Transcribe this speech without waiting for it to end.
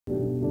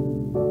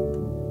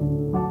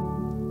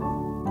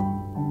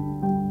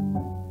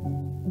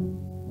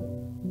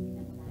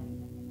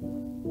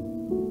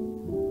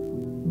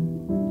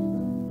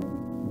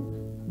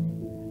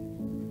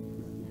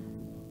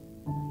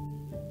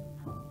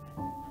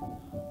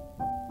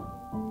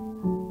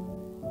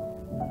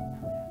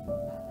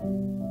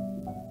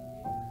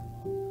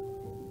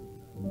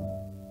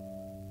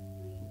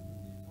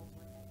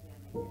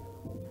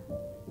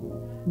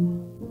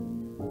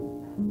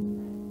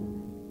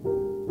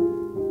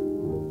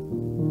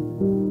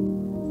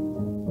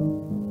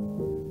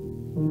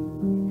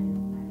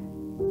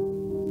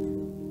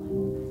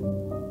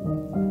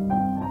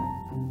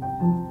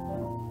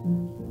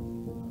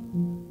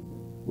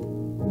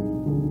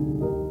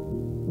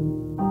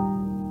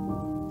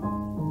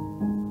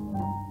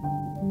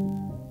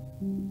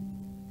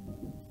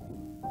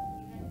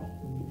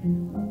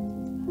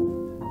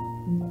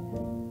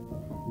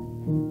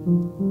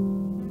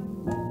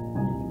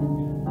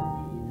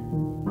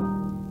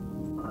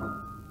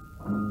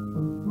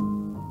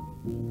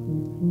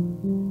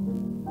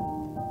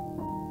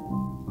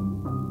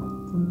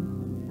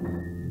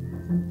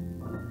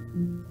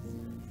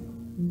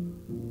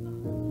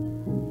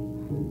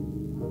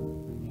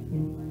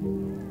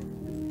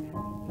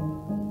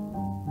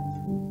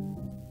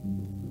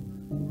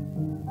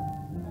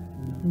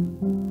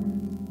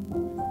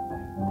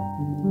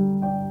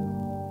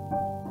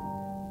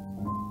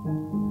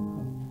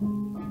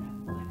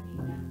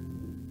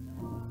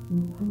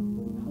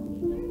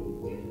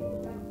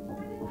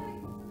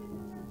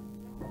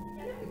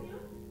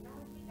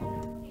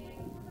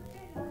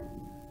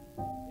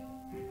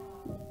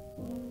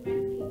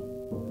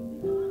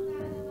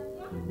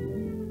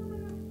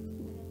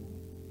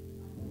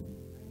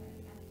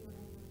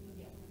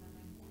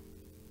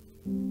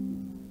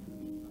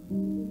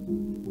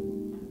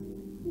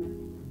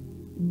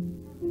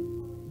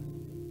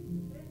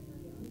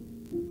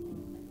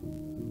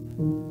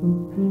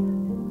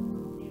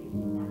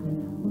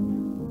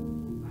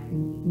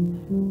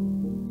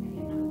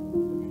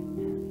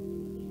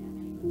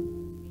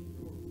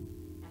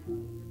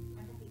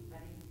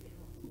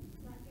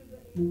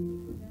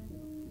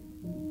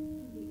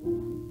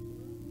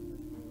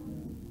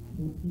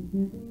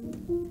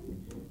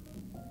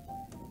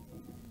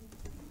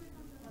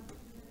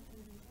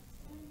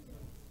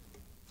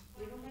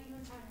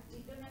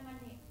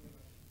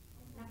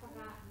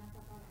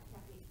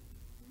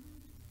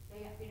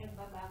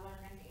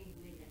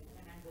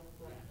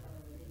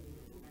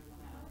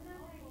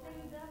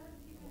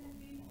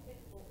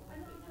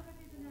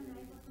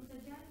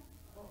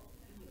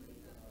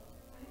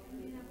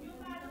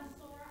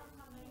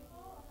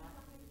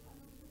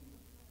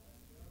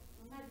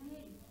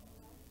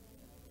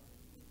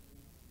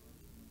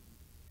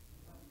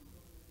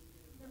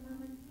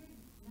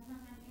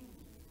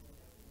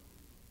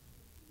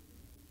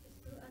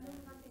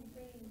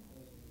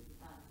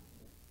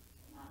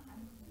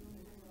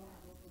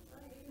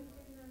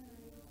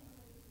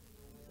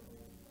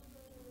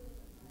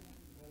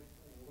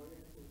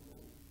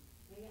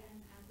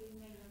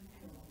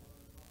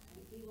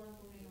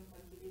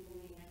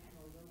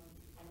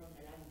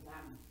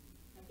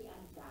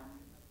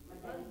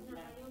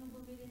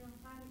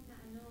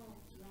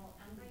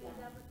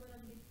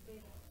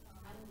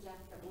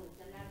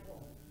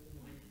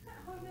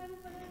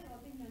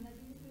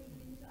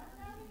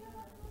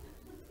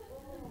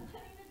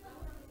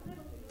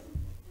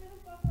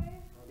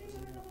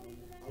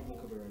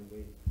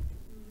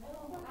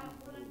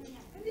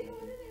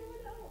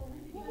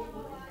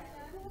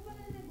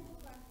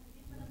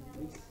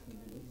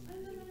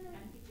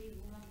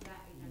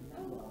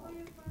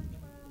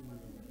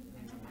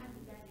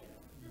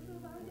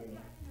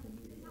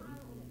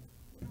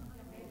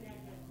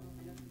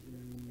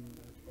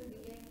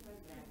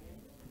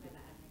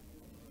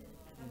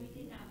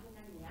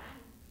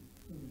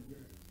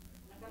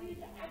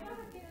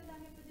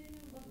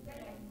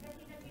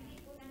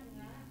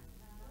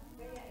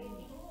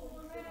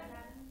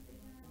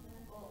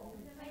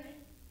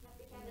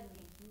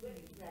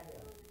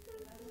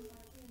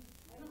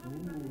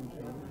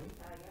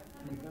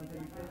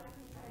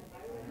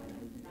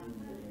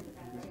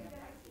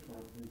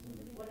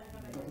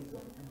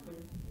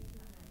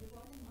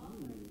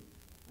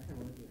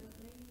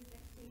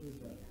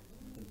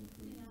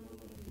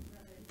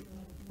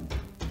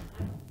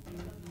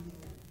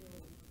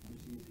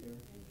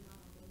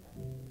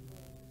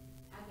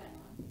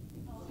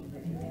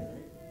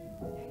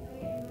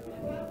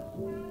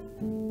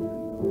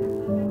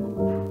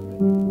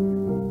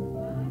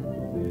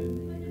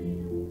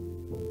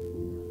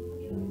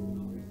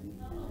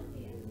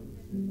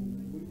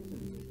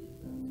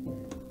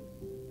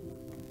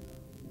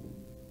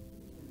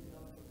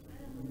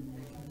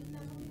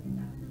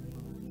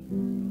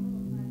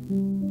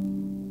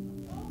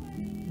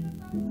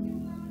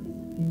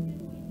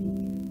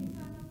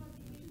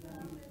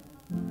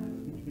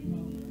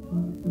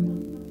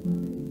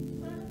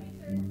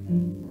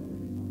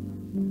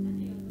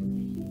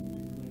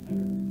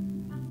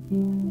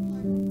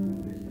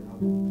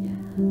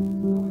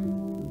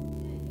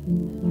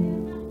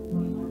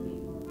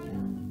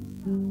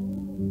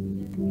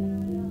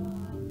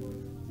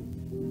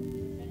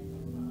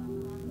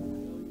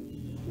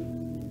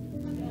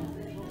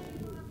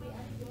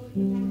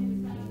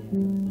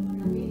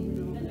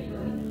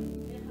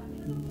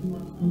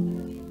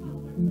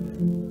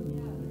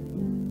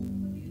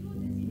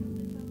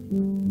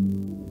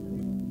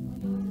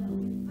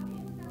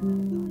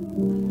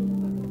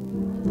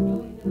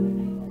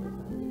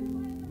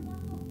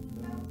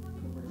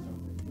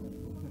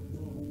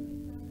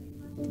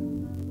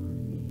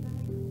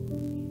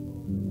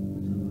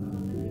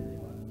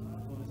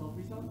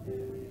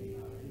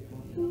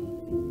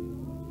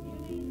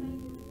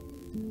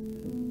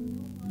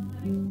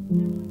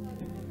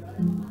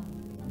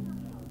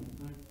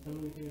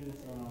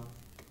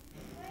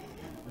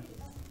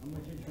Did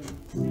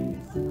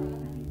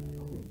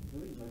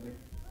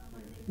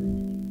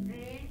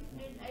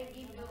I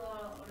give you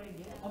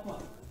already?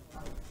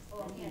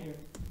 Oh, here.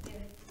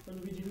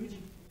 Luigi.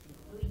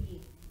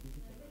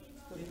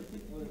 This is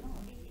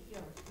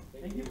yours.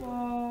 Thank you po.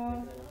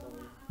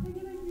 Thank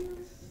you.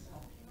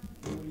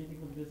 What do you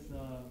think of this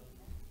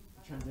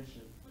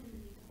transition?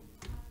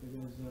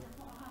 Because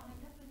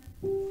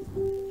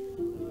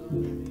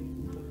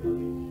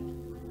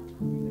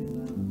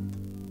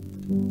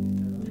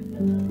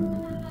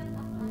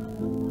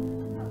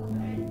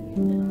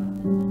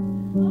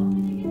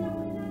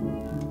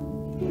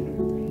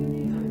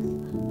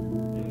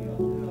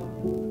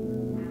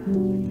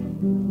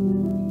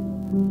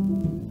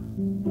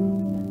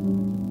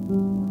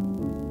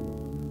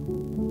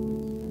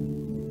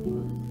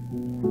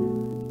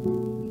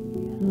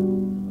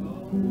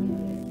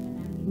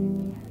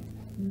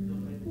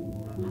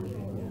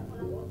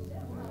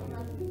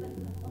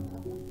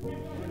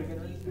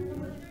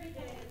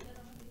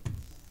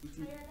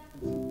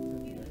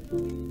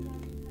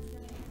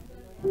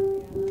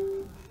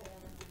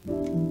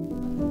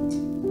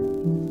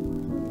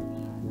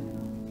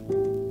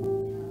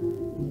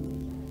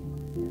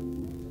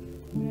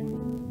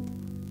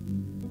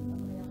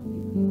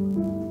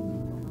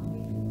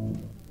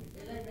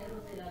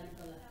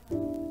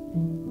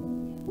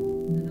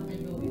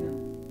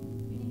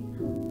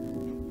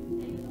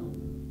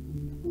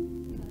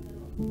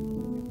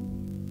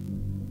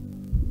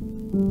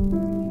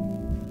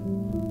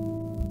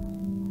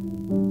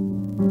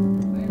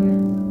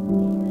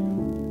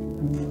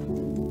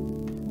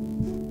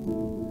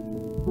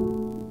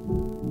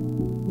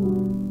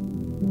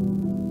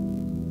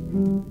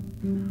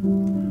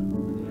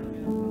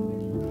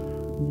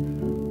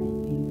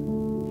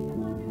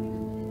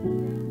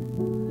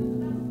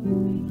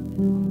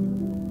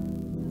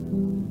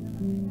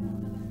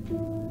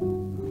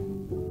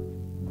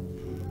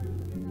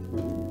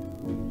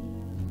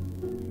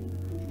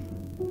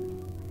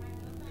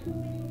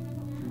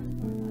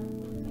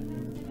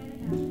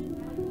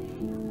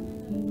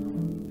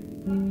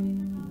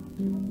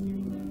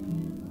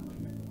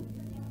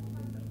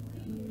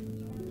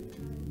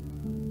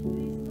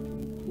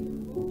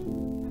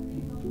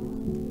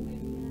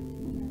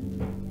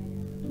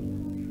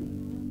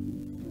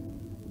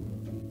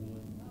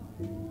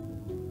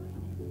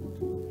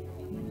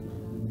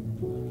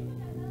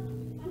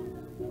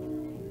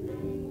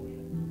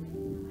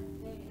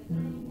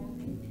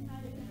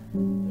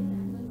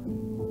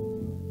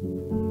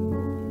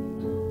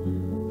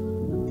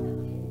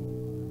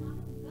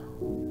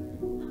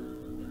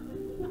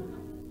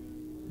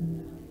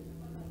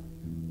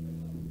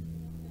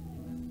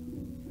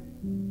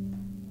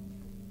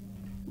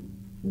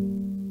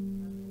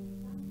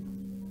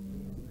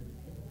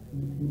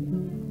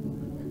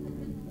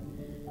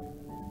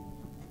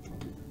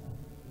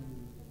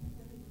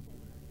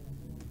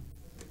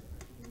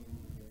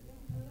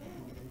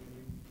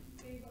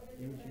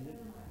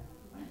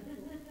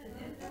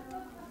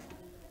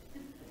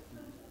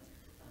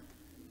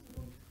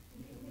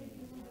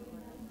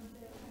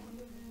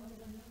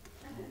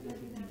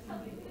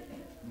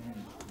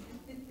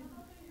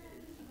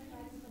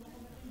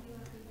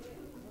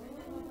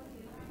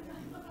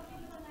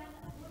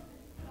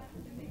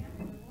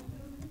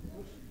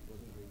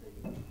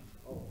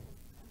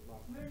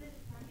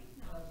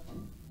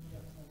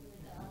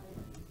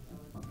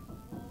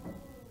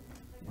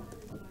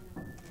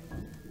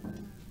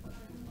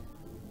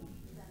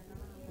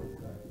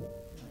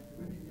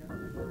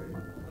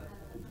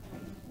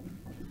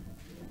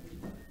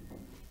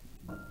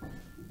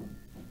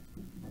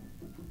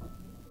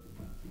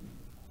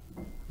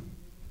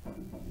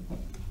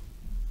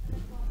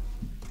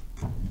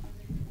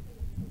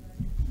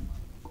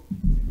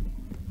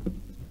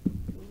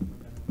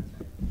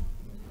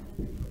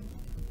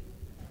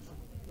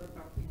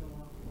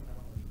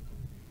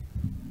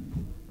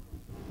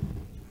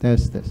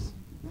test this.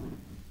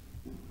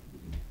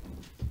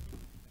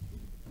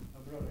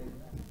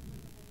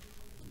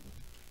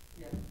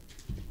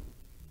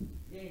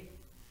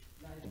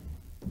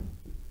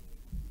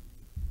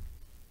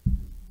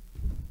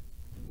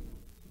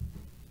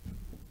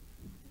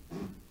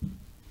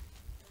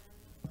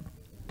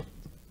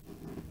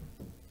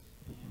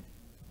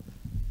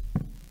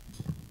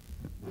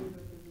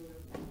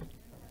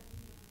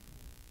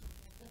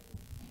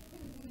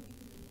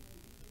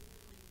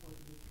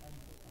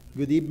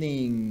 Good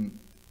evening,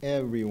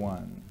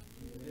 everyone,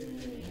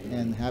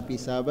 and happy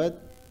Sabbath.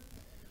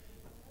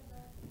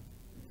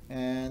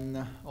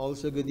 And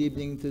also good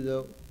evening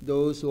to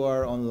those who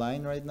are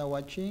online right now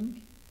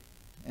watching.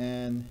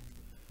 And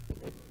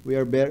we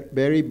are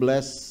very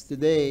blessed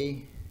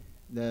today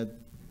that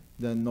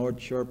the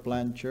North Shore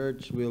Plant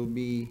Church will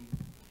be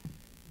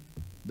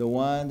the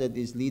one that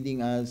is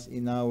leading us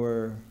in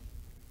our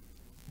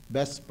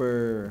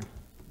Vesper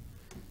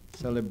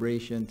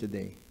celebration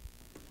today.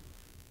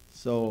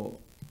 So,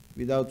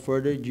 without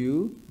further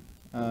ado,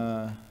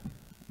 I'm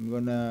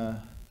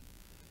gonna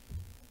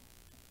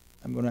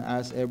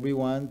ask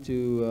everyone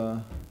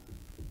to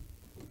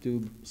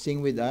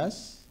sing with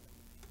us,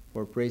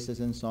 for praises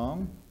and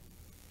song.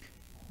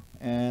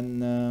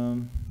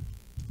 And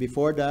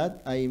before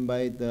that, I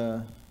invite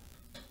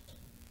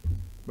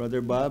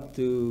Brother Bob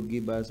to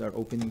give us our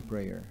opening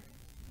prayer.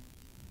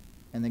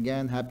 And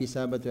again, happy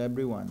Sabbath to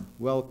everyone.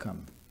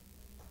 Welcome.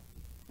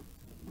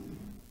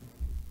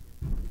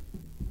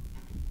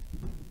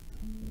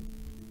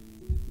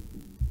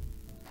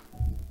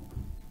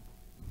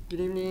 Good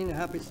evening,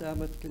 happy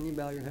Sabbath. Can you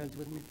bow your heads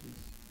with me, please?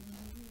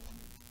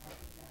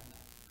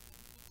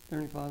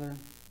 Heavenly Father,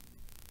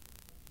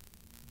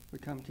 we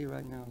come to you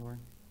right now, Lord,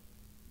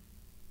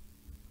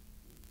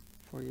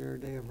 for your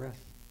day of rest.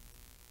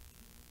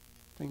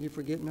 Thank you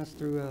for getting us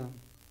through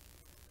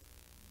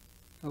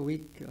a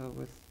week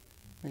with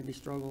maybe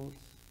struggles,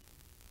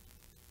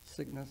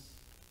 sickness,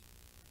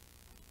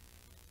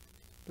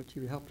 but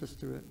you helped us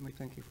through it, and we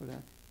thank you for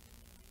that.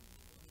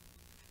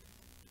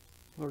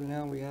 Lord,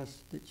 now we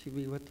ask that you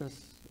be with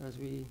us as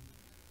we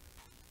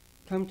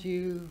come to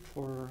you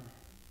for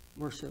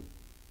worship.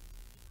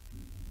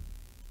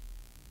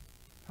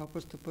 Help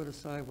us to put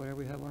aside whatever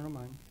we have on our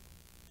mind,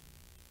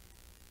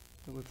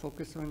 that we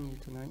focus on you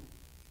tonight,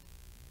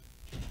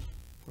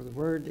 for the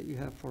word that you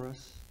have for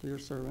us through your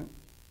servant,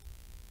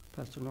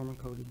 Pastor Norman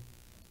Cody.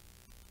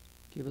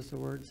 Give us the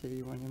words that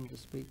you want him to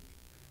speak.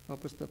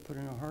 Help us to put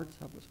in our hearts.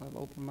 Help us have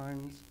open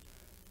minds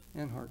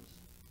and hearts.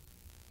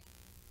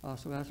 I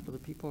also ask for the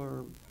people who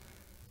are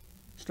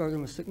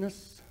struggling with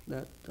sickness,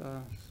 that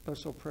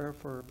special prayer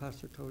for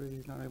Pastor Cody.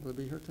 He's not able to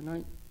be here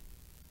tonight,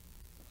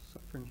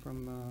 suffering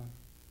from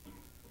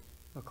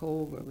a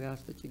cold, but we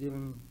ask that you give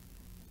him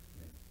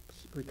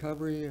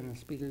recovery and a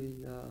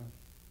speedy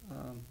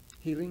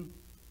healing,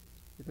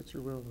 if it's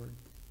your will, Lord.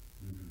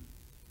 Mm-hmm.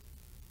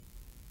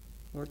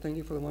 Lord, thank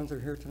you for the ones that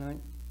are here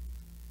tonight.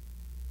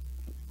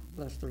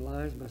 Bless their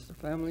lives, bless their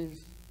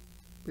families.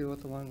 Be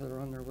with the ones that are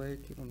on their way,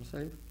 keep them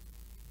safe.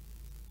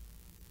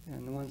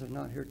 And the ones that are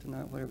not here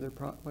tonight,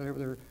 whatever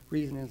their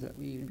reason is, that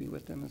we be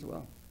with them as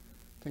well.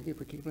 Thank you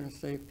for keeping us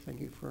safe. Thank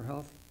you for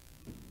health.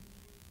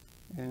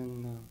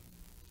 And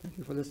thank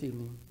you for this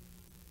evening.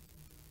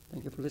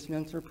 Thank you for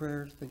listening to our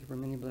prayers. Thank you for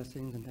many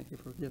blessings. And thank you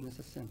for forgiveness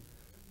of sin.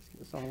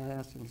 That's all I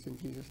ask. And in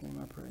Jesus' name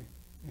I pray.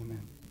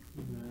 Amen.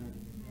 Amen.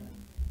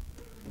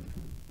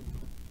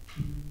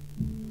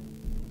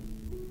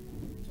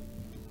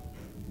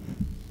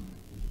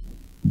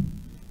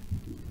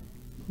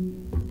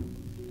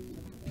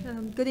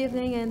 Good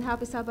evening and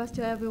happy Sabbath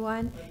to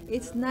everyone.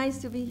 It's nice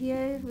to be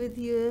here with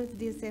you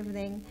this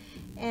evening.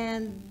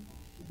 And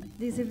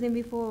this evening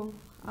before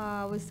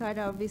we start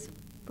our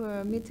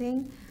Vesper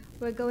meeting,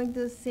 we're going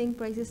to sing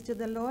praises to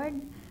the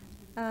Lord.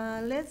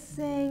 Let's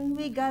sing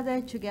We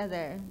Gather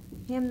Together,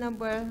 hymn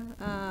number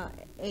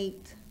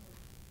 8.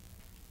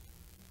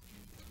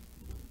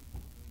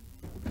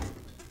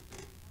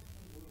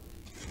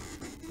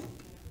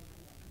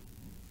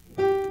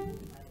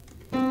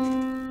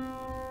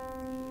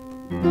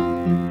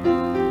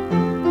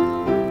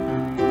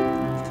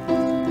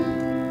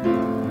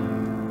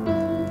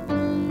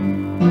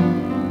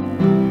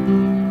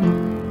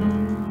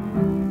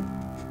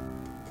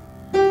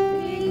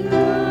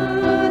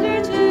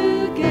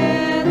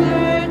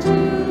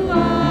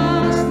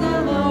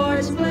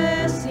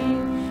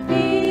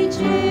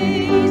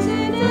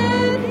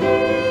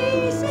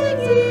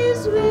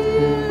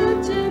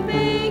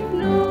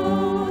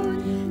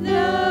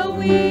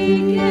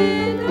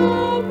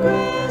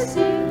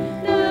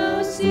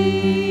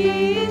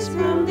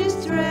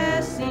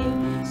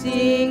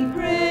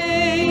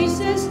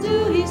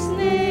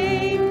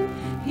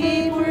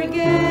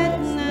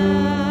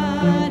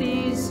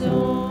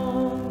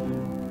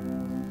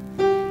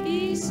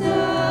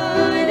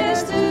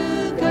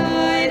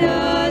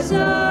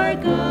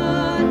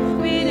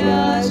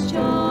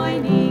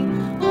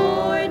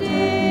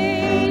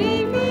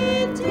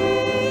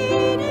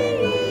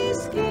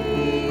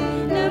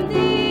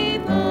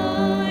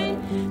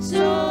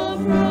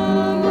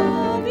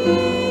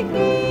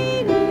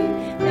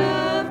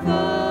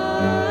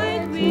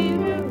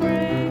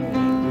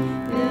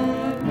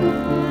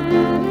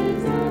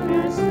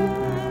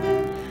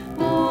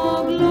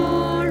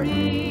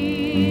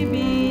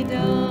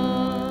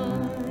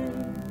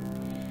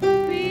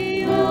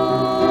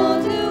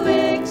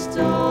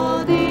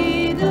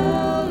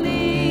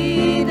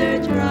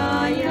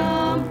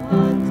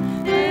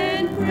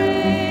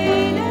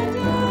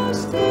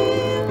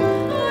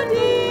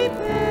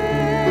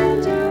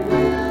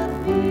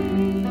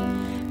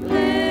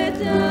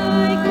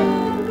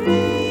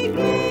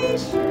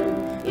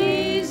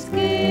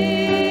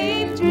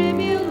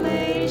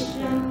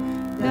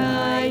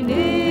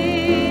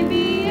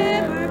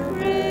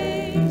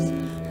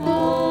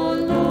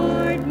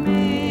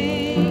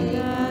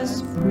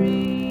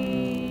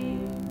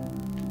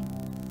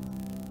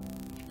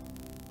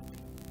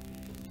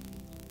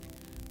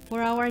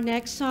 For our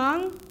next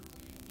song,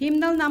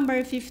 hymnal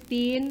number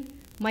 15,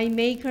 My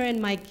Maker and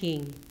My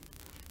King.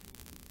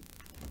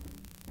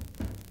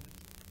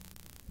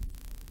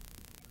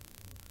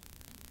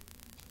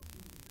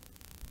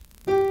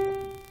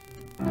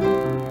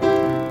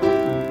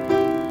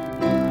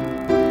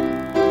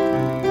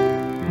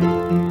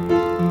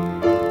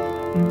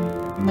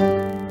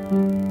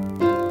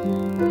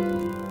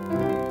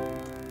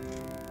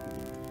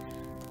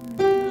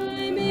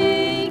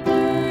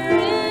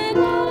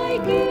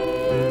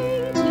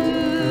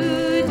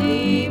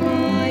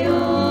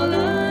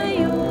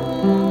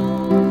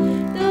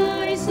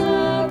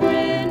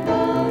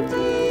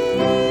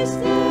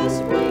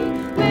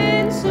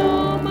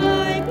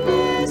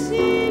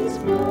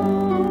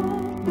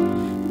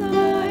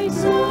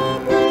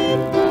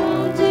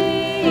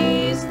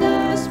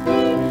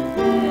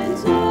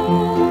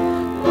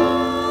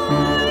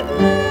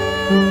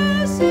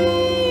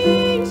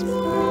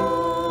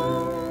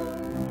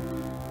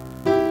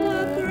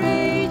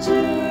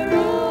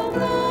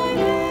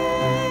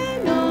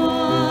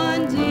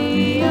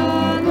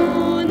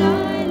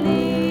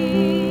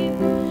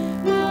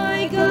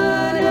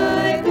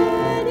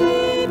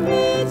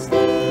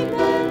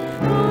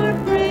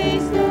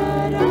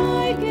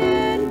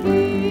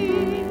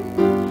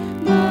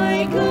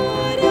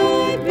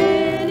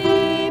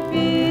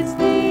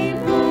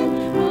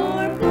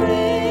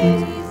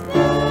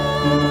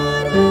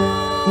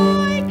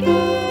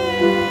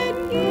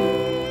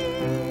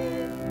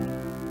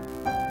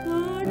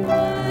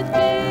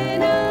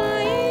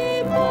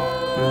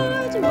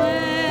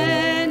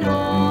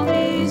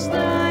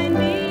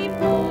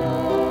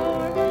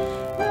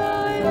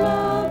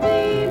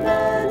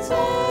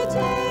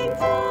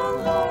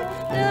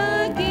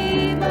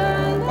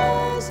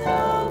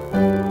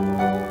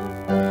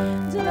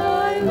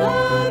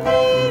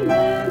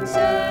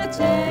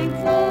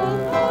 thankful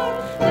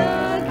for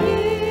the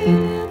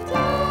gift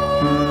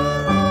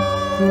of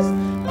us,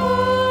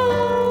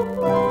 oh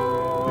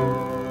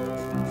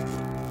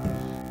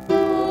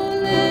oh,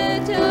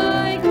 let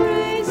thy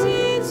grace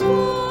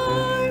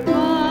inspire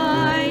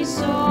my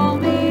soul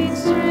with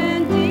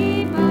strength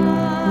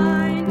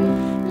divine.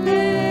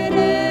 Let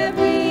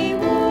every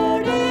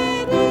word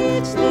and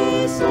each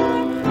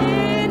desire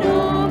and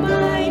all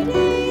my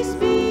days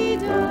be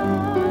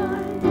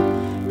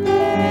done.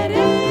 Let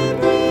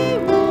every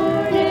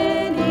word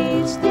and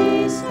each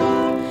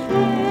desire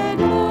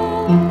and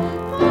all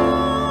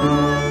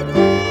my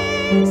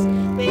days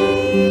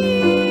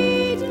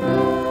be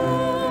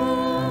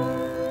done.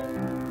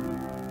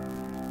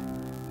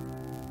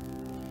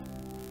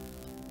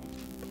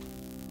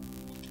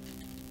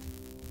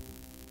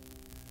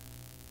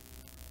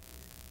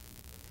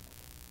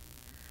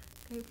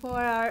 Okay, for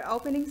our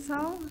opening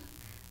song,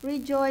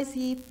 Rejoice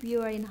Ye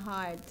Pure in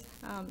Heart,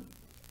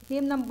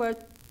 hymn number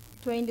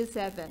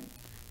 27.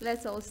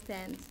 Let's all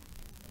stand.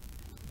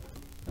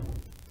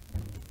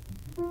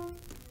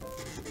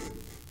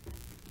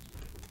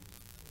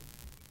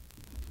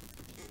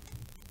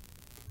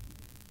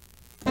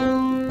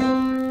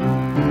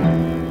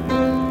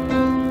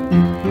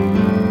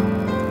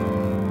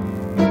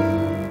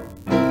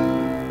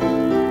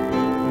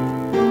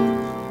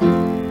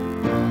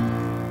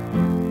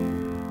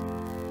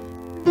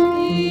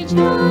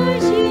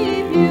 Rejoice,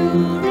 ye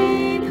pure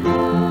in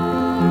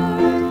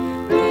heart.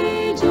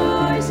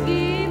 Rejoice,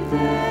 give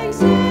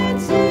thanks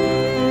and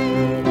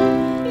sing.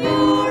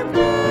 Your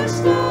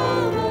best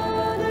of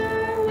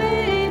honor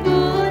wave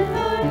on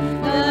high,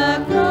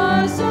 the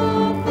cross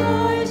of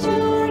Christ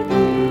your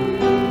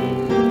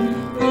King.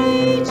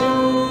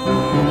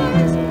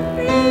 Rejoice,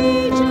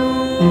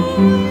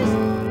 rejoice,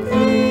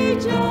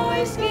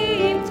 rejoice,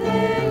 give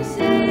thanks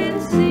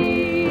and sing.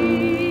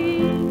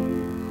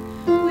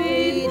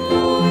 With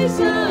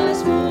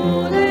voices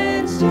full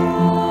and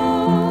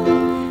strong,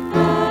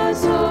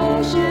 as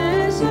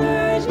oceans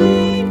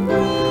surging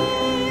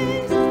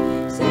praise,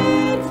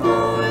 send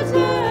forth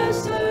the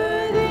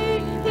sturdy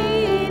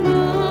hymn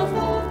of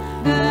hope,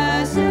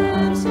 the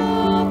psalms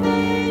of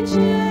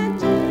ancient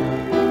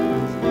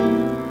days.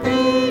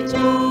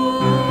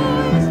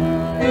 Rejoice,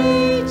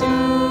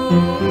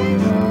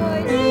 rejoice,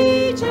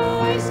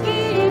 rejoice,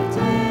 give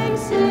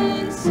thanks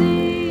and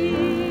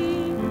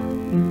sing.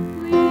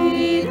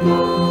 With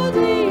all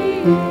the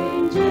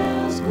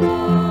angels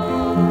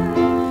choir,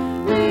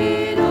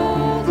 with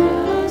all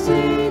the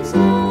saints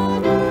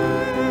on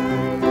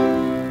earth,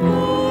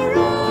 pour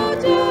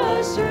out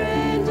the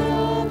strength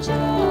of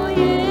joy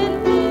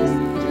and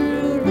peace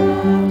through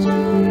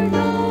raptured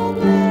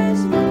hopeless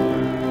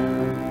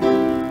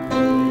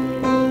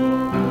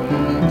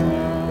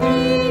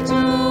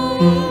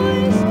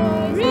Rejoice,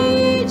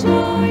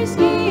 rejoice,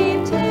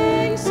 give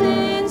thanks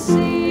and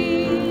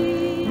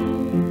sing.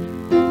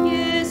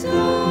 Yes,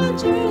 all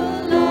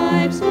true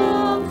lives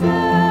long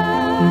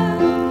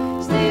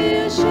found,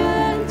 still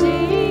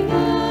chanting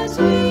as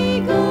we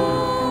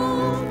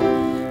go,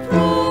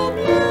 from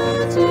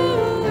youth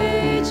to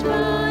age,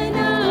 by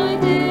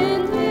night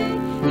and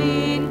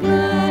day, in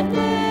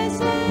gladness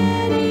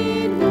and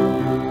in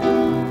woe.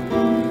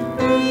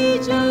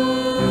 Rejoice,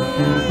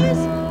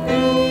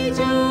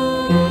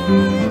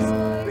 rejoice,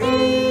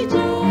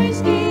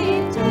 rejoice,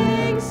 give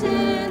thanks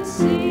and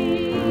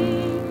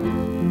sing.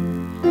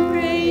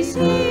 Praise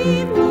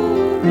Him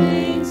who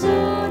reigns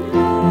on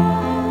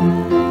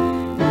high,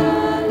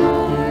 the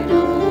Lord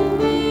whom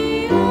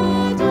we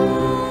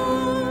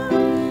adore,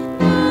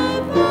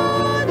 the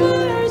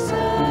Father,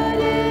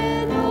 Son,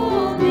 and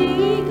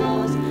Holy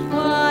Ghost,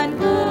 one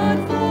God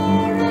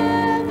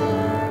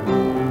forevermore.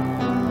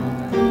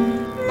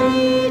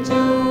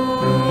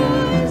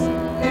 Rejoice,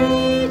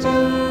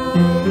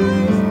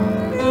 rejoice,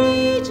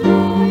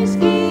 rejoice,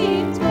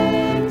 give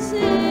thanks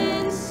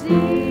and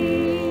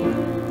sing.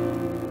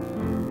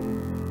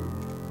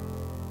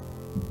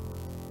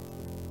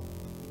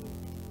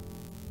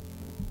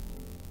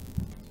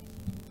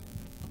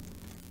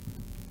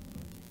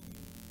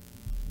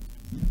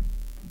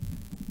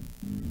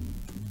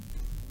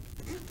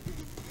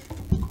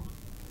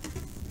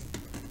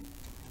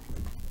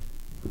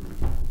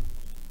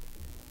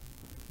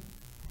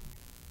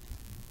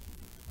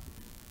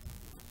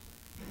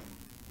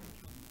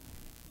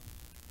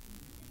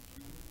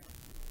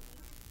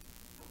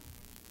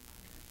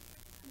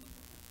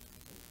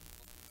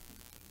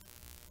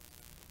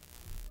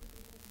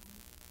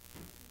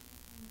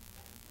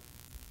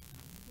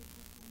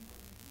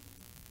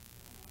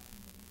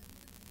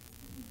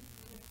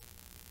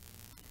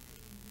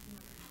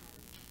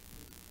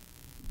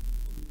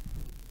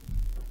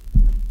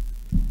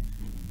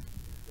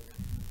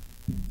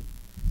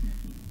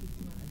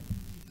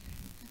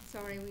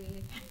 Sorry,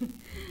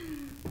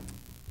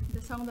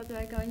 the song that we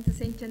are going to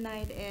sing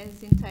tonight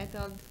is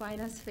entitled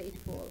Find Us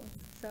Faithful.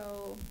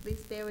 So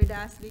please bear with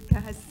us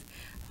because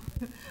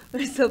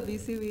we're so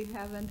busy we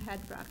haven't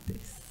had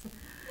practice.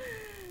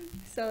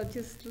 So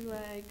just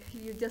like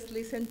you just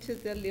listen to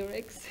the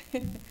lyrics.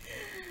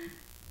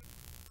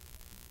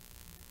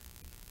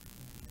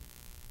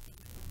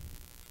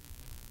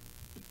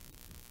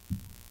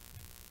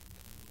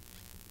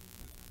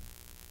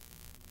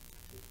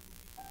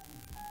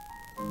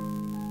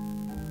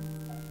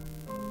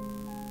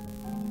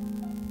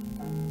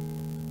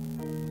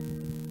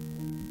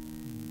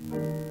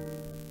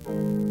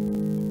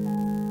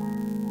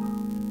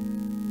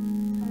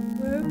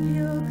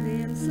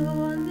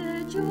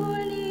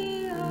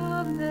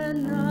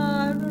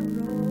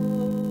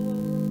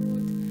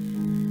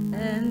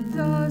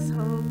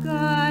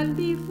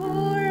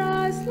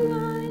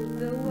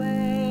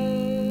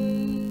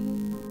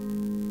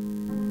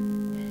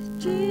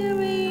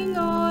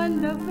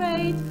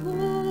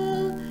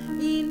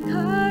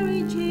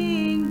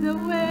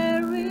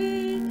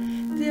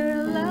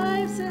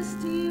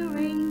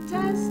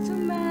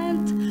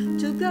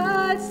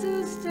 God's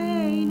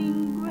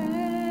sustaining grace.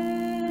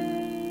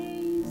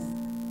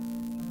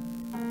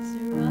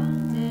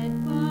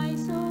 Surrounded by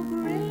so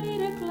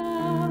great a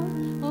cloud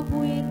of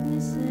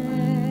witnesses,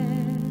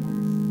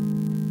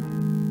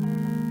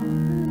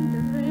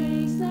 the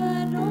race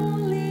not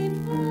only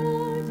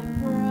for the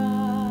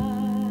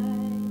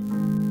prize,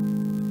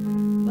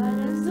 but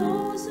as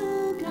those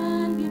who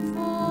gone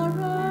before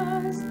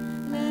us,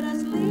 let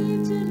us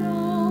leave to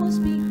those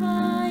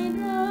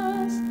behind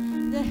us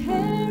the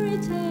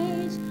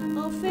heritage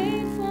of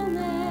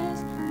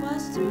faithfulness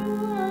was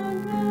through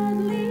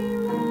ungodly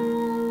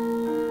lives.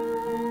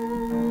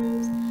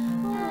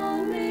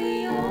 Oh,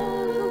 may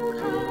all who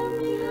come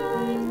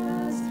behind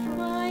us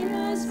find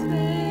us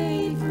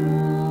faithful.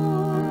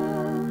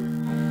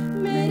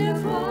 May the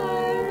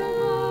fire of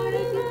our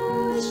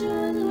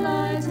devotion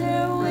light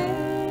their way.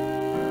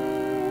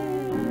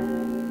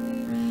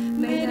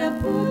 May the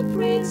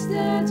footprints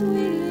that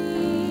we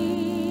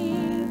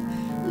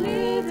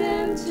leave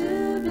them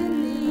to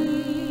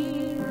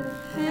believe,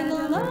 and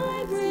the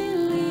life we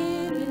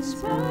live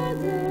inspire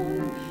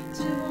them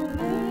to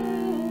obey.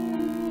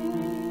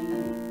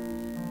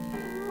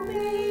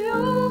 May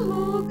all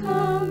who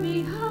come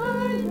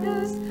behind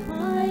us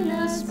find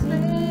us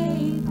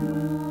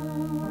faithful.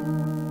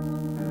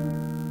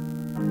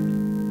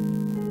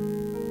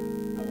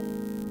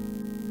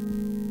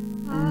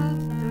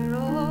 After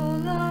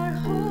all our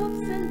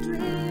hopes and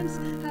dreams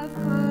have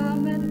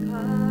come and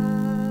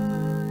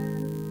gone,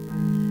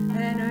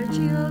 and our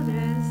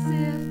children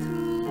sift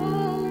through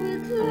all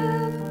we've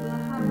left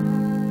behind,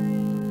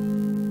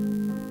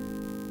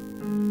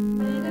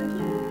 may the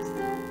clues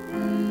that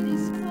they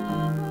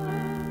discover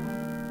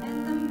and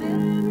the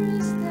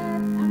memories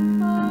that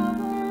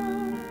uncover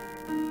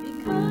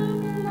become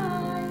a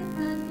light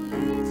that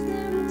leads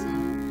them to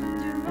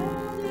the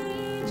road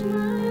each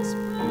must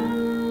find.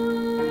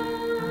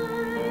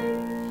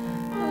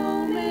 Oh,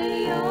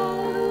 may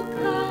all who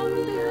come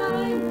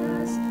behind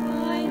us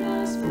find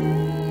us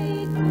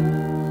faithful.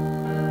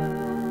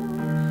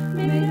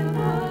 May the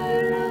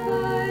fire of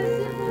our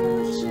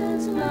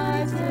devotions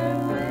light their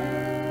way.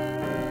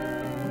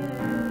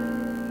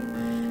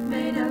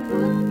 May the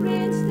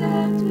footprints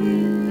that we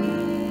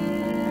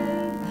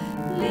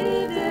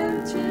leave them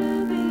to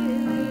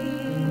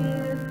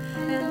believe,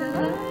 and the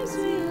lives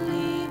we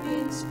live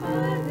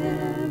inspire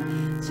them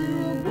to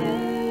obey.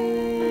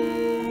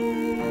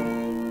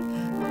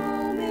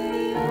 Oh,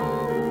 may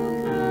all who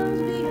comes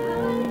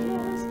behind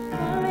us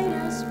find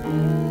us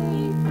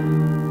faithful.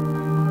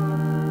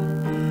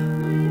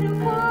 May the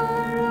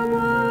fire of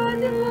our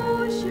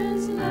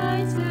devotions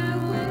light their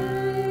way.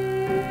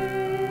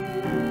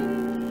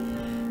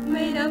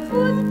 May the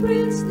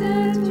footprints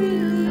that we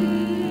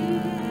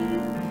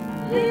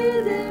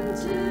lead them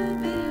to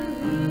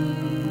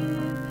believe,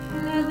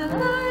 and the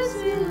lives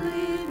we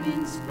live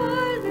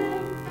inspire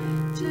them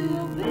to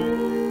obey.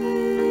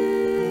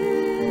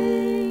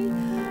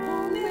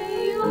 Oh,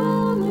 may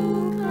all who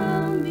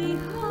come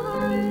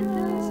behind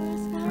us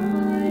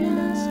find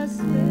us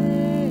faithful.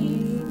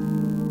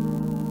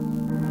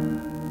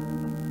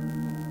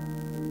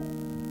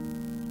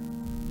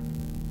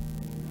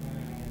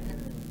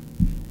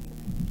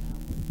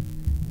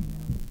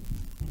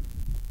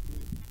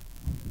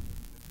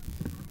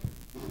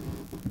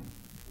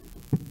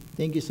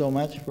 Thank you so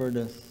much for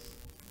this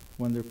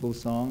wonderful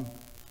song.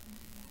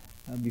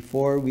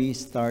 Before we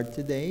start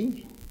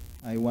today,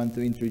 I want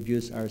to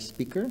introduce our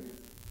speaker.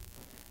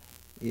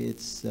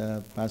 It's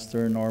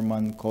Pastor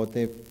Norman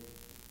Cote,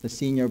 the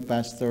senior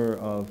pastor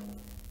of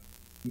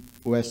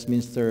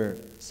Westminster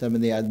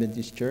Seventh-day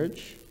Adventist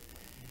Church.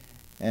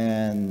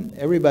 And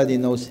everybody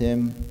knows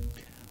him.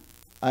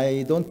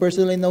 I don't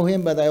personally know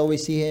him, but I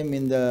always see him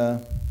in the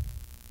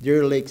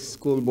Deer Lake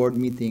School Board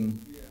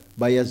meeting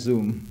via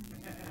Zoom.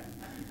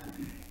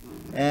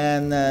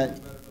 And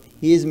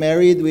he is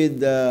married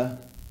with,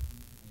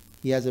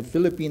 he has a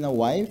Filipino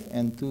wife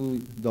and 2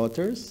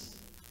 daughters.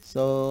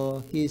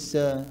 So he's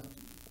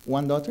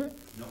one daughter?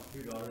 No,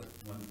 2 daughters,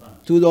 1 son.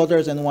 2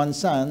 daughters and 1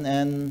 son,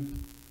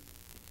 and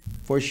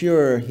for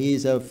sure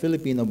he's a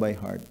Filipino by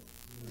heart.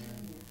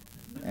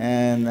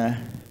 And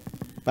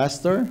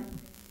Pastor,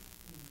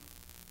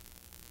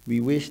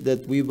 we wish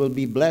that we will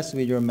be blessed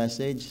with your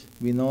message.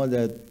 We know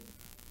that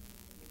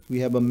we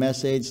have a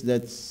message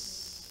that's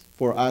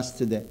for us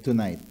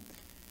tonight.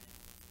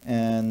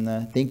 And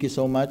thank you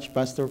so much,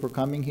 Pastor, for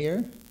coming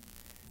here.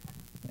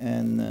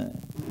 And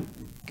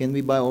can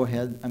we bow our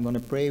head? I'm going to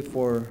pray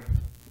for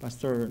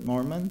Pastor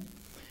Norman.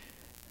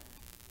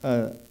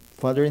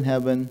 Father in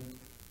heaven,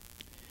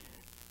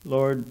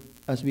 Lord,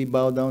 as we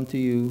bow down to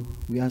you,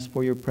 we ask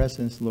for your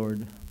presence,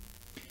 Lord.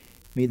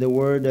 May the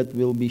word that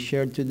will be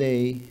shared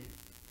today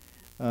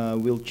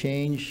will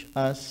change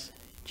us,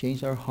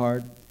 change our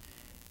heart,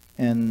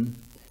 and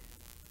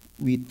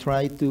we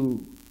try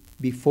to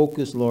be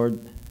focused, Lord,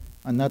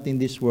 and not in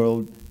this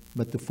world,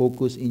 but to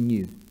focus in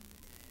you.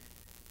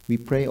 We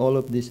pray all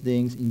of these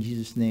things in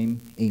Jesus' name.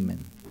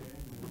 Amen.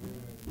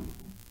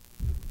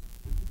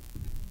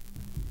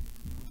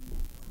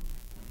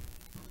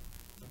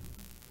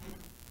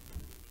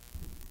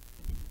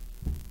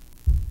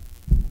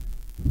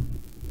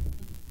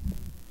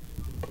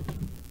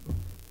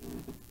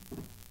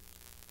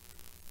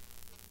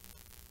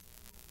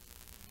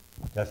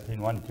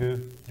 Testing 1,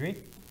 2, 3.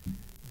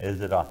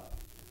 Is it on?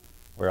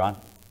 We're on?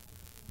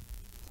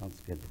 Sounds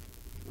good.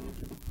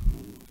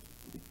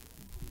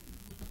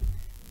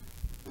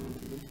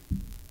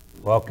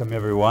 Welcome,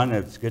 everyone.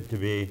 It's good to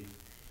be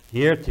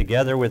here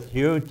together with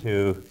you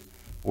to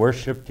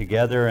worship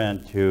together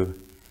and to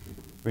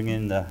bring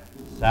in the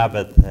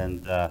Sabbath.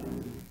 And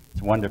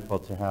it's wonderful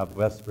to have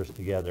Vespers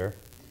together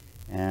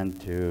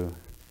and to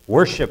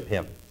worship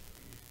Him,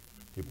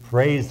 to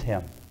praise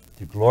Him,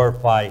 to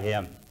glorify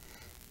Him.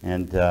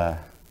 And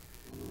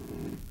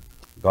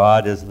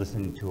God is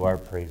listening to our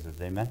praises.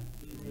 Amen?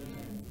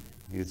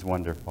 He's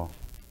wonderful.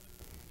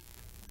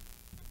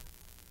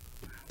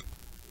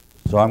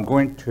 So I'm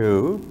going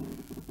to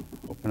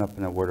open up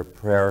in a word of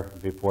prayer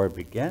before I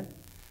begin.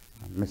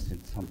 I'm missing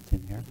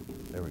something here.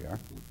 There we are.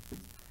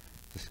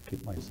 Just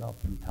keep myself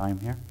in time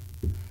here.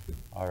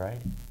 All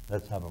right.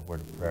 Let's have a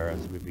word of prayer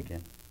as we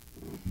begin.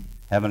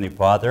 Heavenly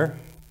Father,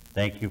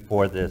 thank you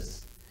for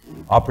this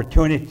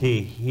opportunity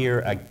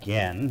here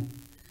again.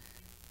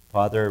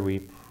 Father, we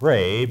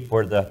pray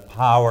for the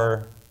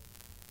power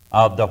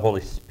of the Holy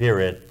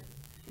Spirit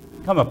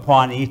come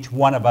upon each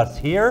one of us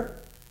here,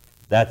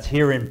 that's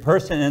here in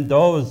person, and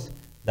those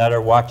that are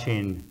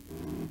watching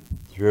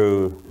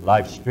through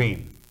live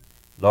stream.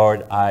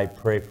 Lord, I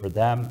pray for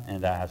them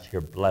and I ask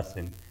your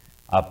blessing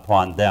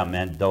upon them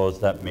and those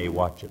that may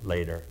watch it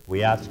later.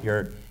 We ask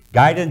your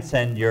guidance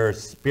and your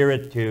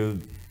Spirit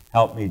to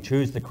help me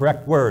choose the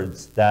correct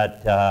words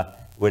that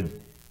would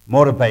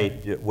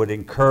motivate, would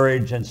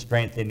encourage and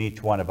strengthen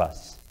each one of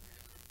us.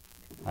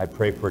 I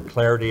pray for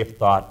clarity of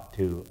thought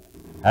too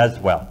as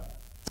well.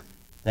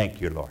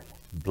 Thank you, Lord.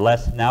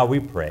 Bless now, we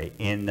pray,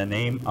 in the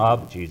name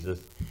of Jesus.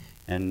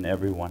 And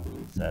everyone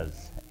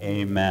says,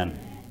 amen.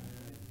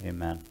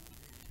 Amen.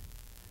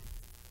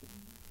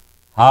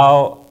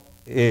 How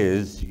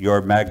is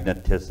your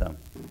magnetism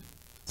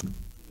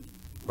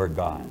for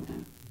God?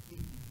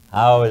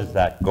 How is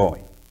that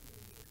going?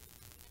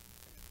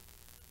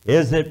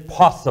 Is it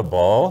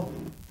possible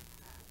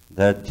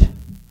that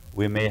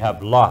we may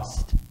have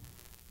lost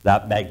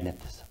that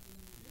magnetism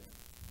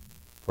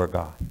for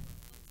God?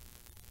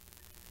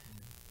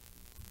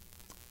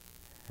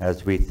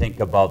 As we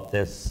think about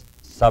this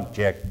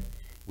subject,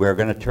 we're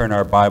going to turn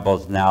our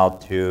Bibles now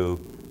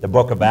to the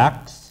book of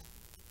Acts.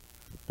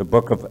 The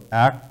book of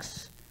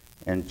Acts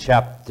and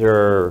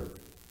chapter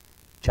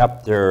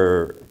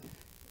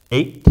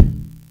 8.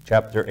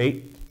 Chapter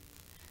 8.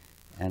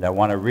 And I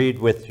want to read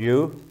with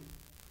you,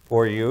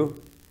 for you,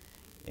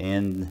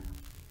 in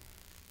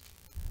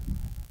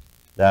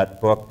that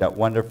book, that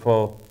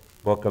wonderful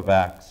book of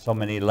Acts. So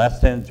many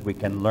lessons we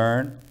can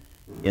learn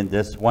in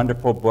this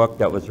wonderful book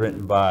that was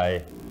written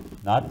by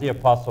not the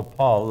Apostle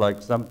Paul,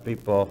 like some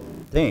people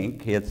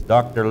think. It's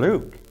Dr.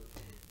 Luke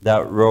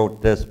that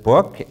wrote this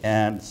book,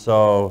 and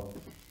so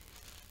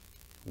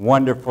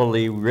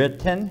wonderfully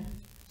written,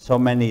 so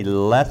many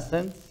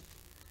lessons.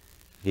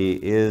 He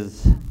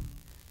is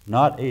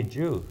not a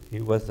Jew. He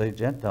was a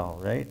Gentile,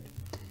 right?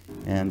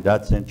 And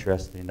that's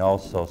interesting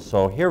also.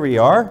 So here we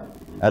are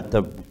at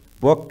the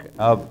book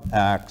of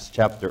Acts,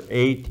 chapter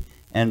 8,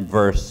 and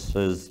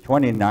verses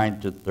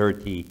 29 to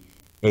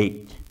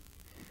 38.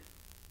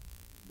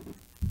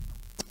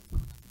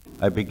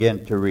 I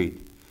begin to read.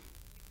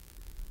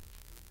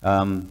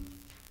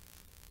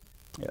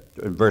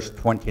 Verse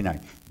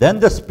 29. Then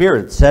the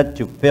Spirit said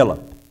to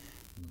Philip,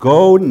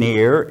 "Go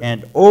near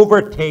and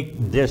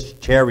overtake this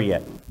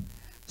chariot."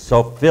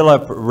 So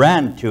Philip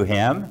ran to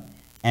him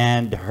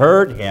and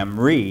heard him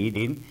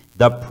reading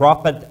the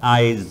prophet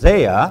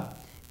Isaiah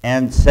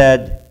and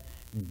said,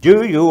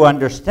 "Do you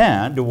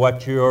understand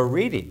what you are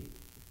reading?"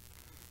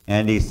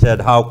 And he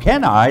said, "How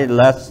can I,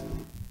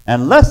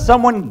 unless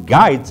someone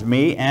guides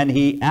me?" And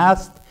he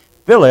asked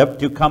Philip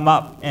to come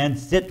up and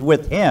sit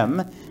with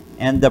him.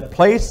 And the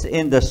place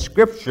in the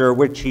scripture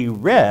which he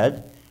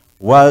read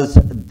was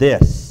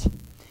this: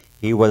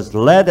 "He was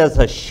led as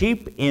a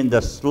sheep in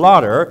the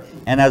slaughter,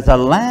 and as a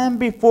lamb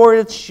before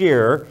its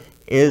shearer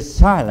is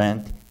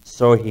silent,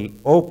 so he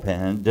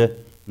opened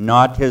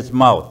not his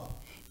mouth.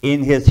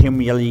 In his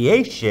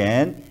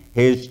humiliation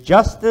his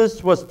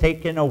justice was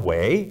taken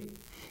away.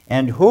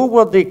 And who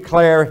will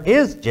declare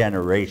his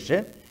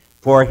generation?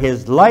 For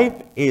his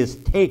life is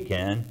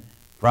taken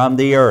from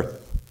the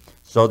earth."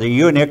 So the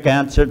eunuch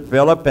answered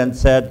Philip and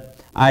said,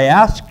 "I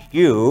ask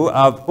you,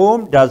 of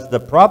whom does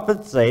the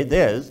prophet say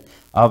this,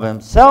 of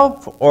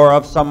himself or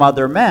of some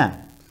other man?"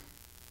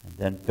 And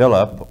then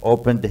Philip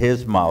opened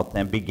his mouth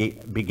and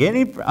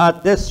beginning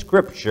at this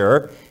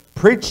scripture,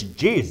 preached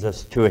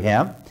Jesus to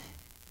him.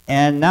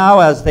 And now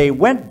as they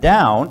went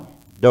down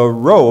the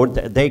road,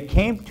 they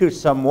came to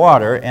some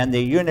water, and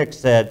the eunuch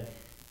said,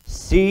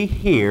 "See,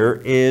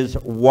 here is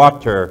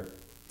water.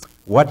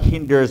 What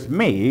hinders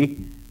me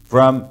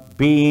from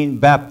being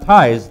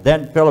baptized?"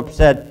 Then Philip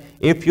said,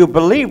 "If you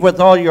believe with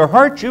all your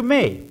heart, you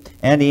may."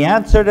 And he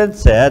answered and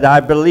said, "I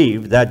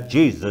believe that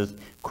Jesus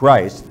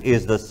Christ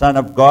is the Son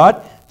of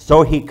God."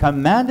 So he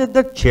commanded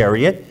the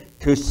chariot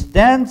to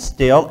stand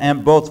still,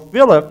 and both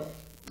Philip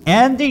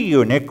and the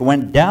eunuch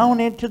went down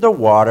into the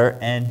water,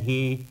 and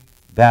he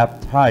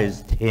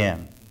baptized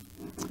him.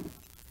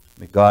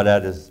 May God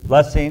add his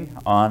blessing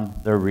on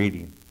the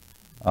reading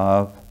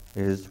of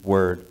his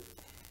word.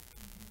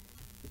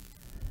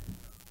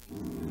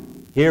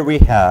 Here we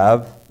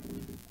have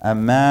a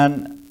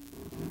man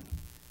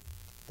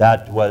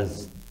that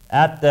was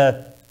at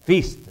the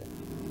feast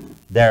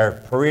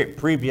there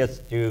previous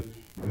to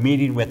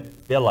meeting with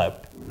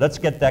Philip. Let's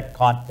get that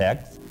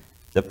context.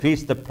 The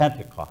Feast of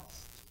Pentecost.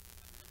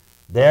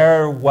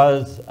 There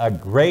was a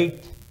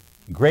great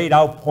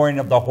outpouring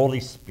of the Holy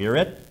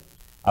Spirit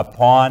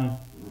upon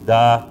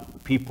the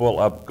people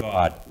of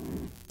God.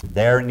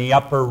 There in the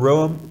upper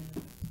room,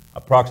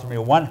 approximately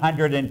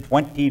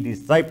 120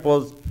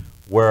 disciples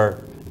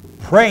were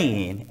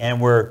praying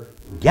and were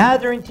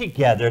gathering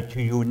together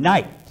to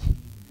unite,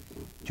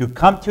 to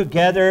come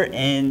together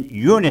in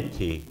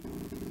unity,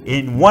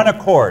 in one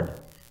accord,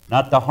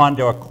 not the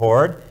Honda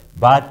Accord,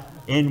 but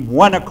in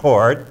one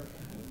accord,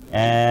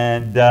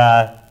 and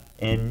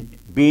in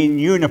being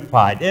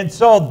unified. And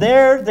so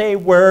there they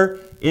were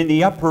in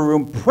the upper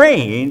room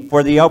praying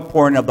for the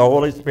outpouring of the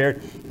Holy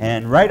Spirit,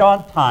 and right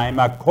on time,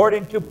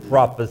 according to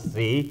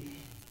prophecy,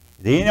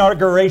 the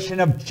inauguration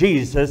of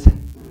Jesus,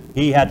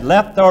 he had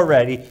left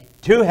already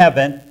to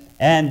heaven,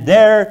 and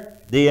there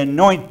the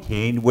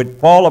anointing would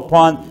fall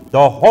upon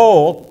the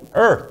whole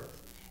earth.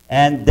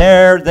 And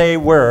there they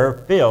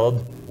were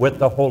filled with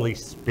the Holy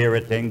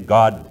Spirit, and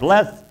God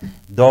blessed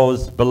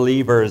those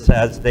believers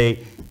as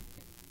they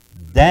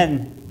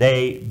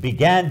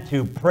began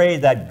to pray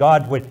that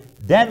God would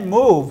then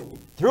move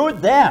through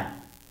them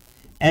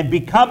and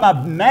become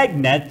a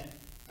magnet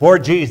for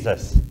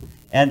Jesus.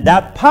 And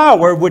that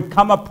power would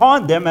come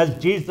upon them as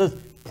Jesus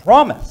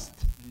promised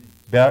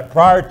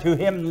prior to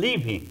him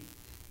leaving.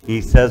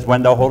 He says,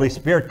 when the Holy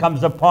Spirit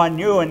comes upon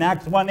you in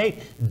Acts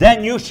 1:8,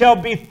 then you shall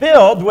be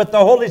filled with the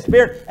Holy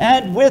Spirit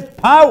and with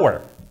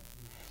power.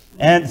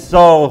 And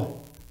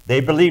so they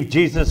believe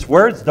Jesus'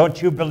 words.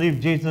 Don't you believe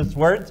Jesus'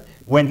 words?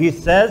 When he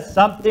says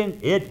something,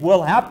 it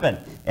will happen.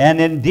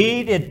 And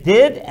indeed it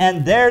did,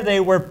 and there they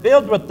were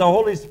filled with the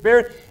Holy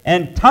Spirit,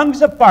 and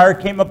tongues of fire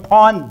came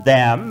upon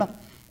them,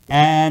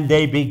 and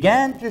they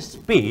began to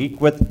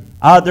speak with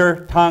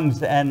other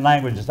tongues and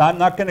languages. I'm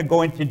not going to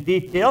go into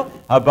detail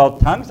about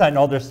tongues. I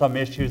know there's some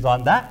issues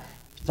on that,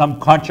 some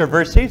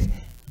controversies,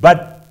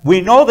 but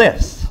we know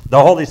this: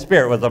 the Holy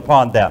Spirit was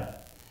upon them.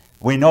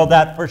 We know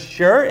that for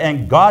sure,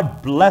 and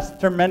God blessed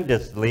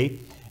tremendously.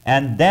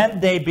 And then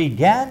they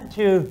began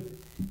to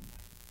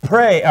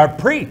pray or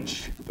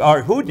preach,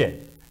 or who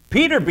did?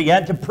 Peter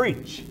began to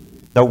preach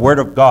the word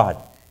of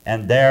God,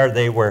 and there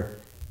they were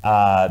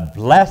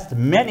blessed.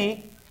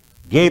 Many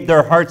gave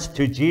their hearts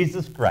to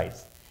Jesus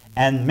Christ,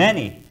 and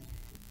many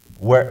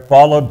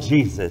followed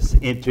Jesus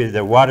into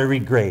the watery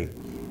grave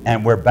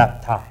and were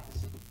baptized.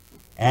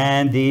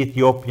 And the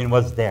Ethiopian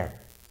was there.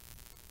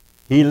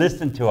 He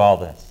listened to all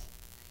this.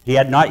 He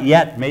had not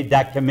yet made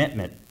that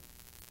commitment.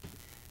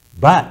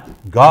 But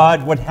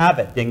God would have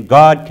it, and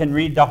God can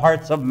read the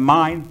hearts of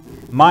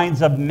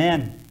minds of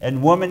men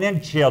and women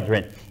and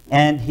children.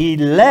 And he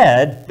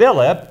led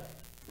Philip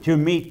to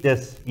meet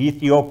this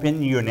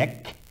Ethiopian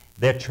eunuch,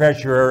 the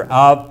treasurer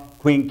of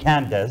Queen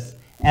Candace.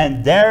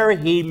 And there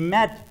he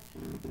met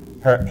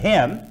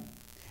him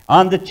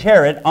on the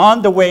chariot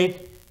on the way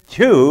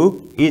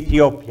to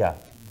Ethiopia.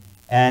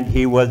 And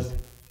he was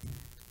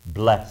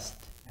blessed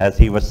as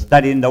he was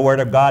studying the Word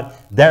of God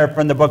there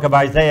from the book of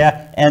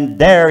Isaiah. And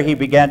there he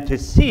began to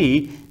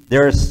see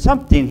there is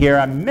something here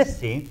I'm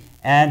missing.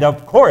 And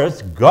of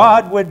course,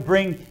 God would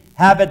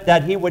have it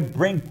that he would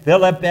bring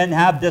Philip and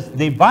have this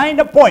divine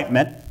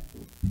appointment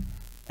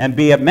and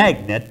be a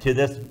magnet to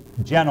this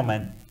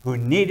gentleman who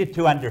needed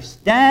to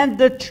understand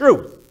the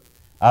truth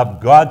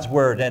of God's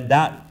Word. And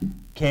that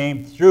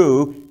came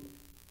through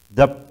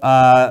the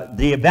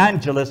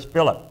evangelist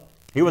Philip.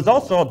 He was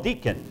also a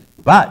deacon,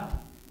 but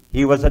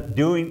he was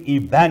doing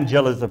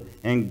evangelism,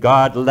 and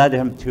God led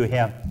him to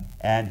him.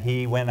 And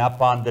he went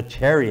up on the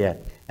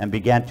chariot and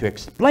began to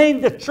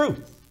explain the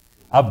truth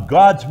of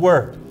God's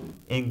Word.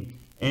 The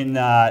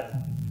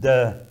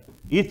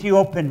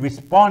Ethiopian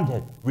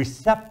responded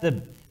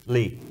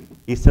receptively.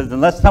 He says,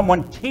 unless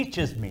someone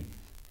teaches me.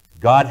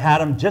 God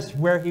had him just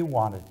where he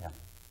wanted him.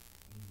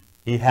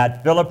 He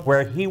had Philip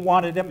where he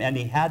wanted him, and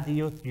he had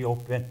the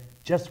Ethiopian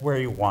just where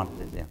he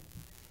wanted him.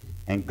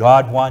 And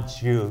God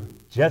wants you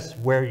just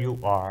where you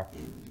are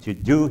to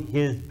do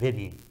his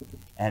bidding.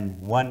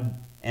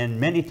 And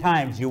many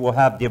times you will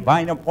have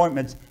divine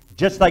appointments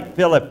just like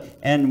Philip,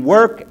 and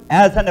work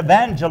as an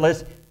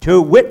evangelist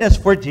to witness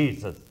for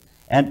Jesus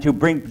and to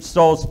bring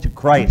souls to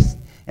Christ.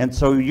 And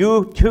so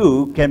you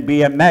too can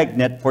be a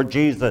magnet for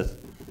Jesus.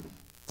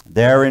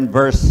 There in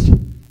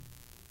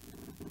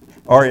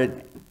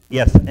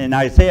in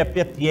Isaiah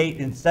 58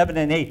 and 7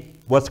 and 8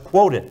 was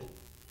quoted.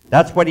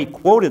 That's what he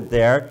quoted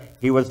there.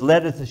 He was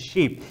led as a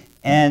sheep.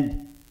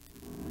 And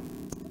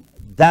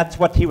that's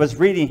what he was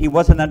reading. He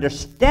wasn't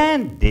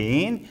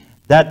understanding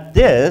that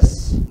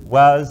this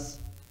was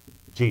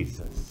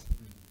Jesus.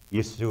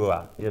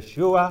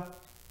 Yeshua,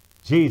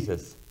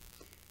 Jesus.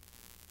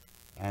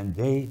 And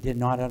they did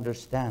not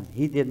understand.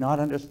 He did not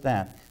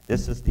understand.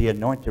 This is the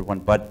anointed one.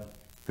 But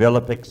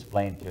Philip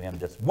explained to him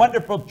this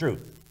wonderful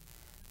truth,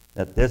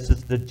 that this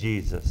is the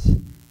Jesus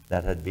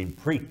that had been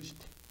preached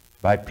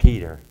by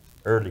Peter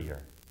earlier.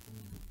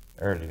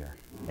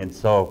 And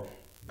so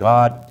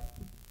God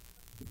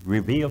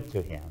revealed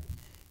to him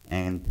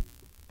and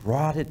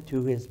brought it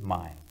to his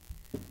mind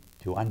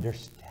to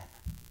understand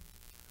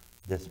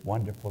this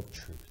wonderful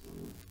truth,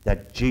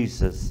 that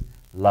Jesus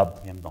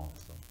loved him also.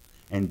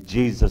 And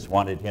Jesus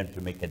wanted him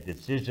to make a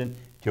decision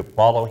to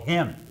follow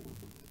him.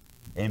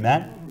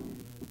 Amen?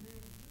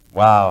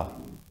 Wow.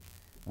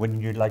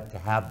 Wouldn't you like to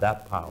have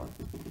that power?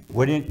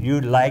 Wouldn't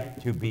you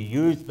like to be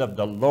used of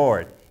the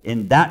Lord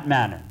in that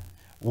manner?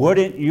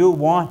 Wouldn't you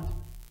want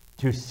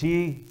to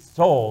see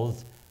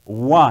souls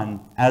won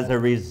as a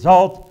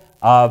result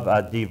of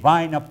a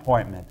divine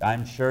appointment?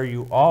 I'm sure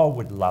you all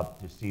would love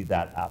to see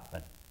that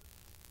happen.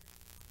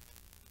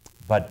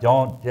 But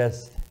don't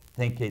just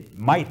think it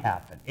might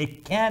happen.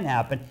 It can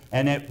happen,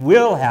 and it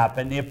will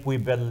happen if we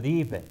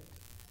believe it.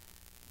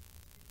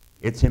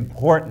 It's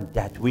important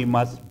that we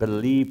must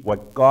believe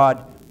what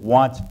God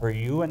wants for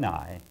you and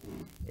I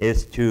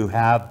is to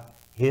have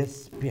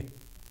His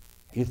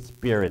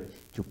Spirit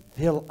to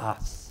fill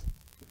us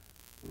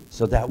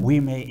so that we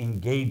may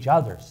engage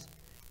others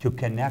to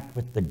connect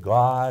with the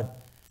God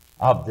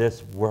of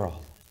this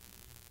world.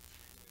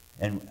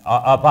 And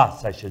of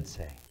us, I should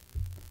say.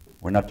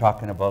 We're not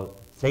talking about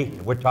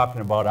Satan. We're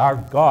talking about our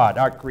God,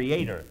 our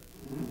Creator.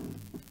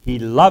 He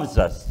loves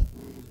us.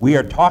 We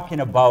are talking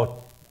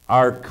about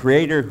our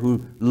Creator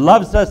who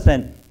loves us,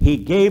 and He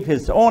gave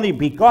His only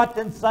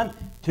begotten Son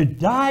to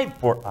die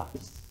for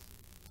us.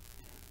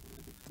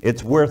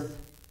 It's worth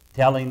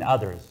telling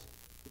others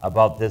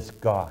about this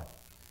God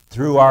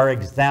through our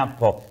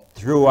example,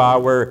 through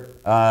our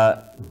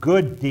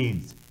good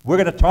deeds. We're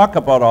going to talk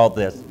about all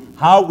this,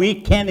 how we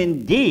can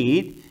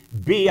indeed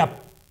be a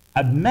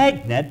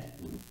magnet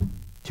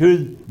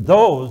to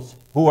those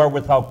who are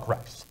without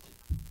Christ.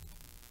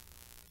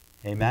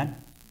 Amen?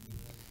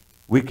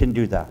 We can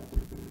do that.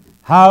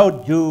 How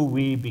do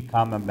we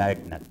become a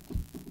magnet?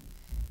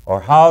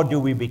 Or how do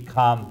we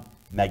become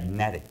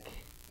magnetic?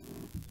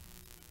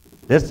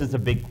 This is a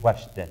big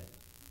question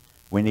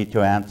we need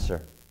to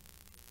answer.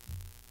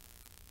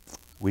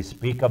 We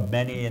speak of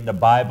many in the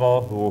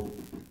Bible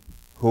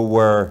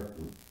who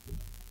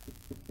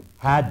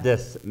had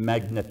this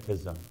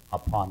magnetism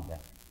upon them.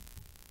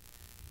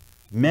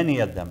 Many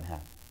of them had.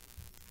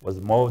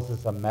 Was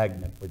Moses a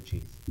magnet for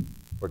Jesus,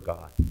 for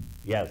God?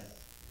 Yes.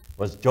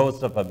 Was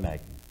Joseph a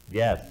magnet?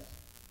 Yes.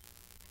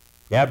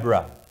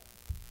 Deborah,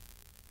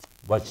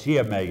 was she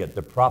a magnet?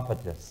 The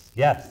prophetess?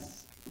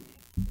 Yes.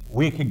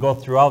 We could go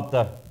throughout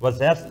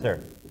was Esther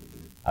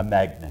a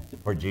magnet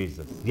for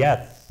Jesus?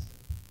 Yes.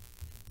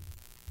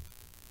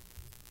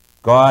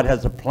 God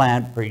has a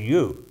plan for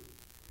you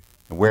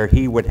where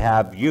He would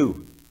have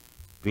you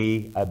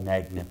be a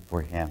magnet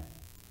for Him.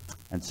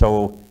 And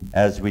so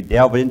as we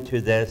delve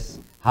into this,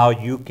 how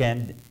you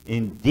can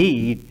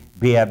indeed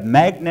be a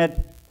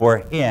magnet for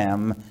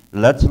Him,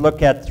 let's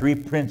look at 3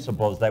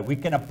 principles that we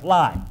can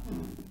apply.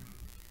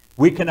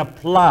 We can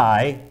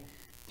apply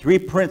 3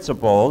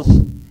 principles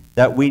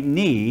that we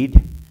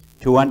need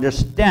to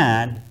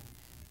understand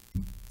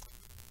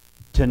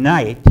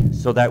tonight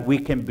so that we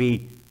can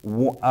be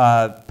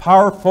a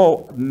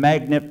powerful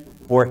magnet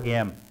for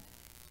Him.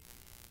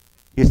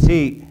 You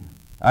see,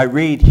 I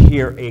read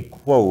here a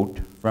quote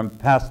from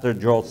Pastor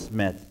Joel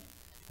Smith.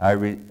 I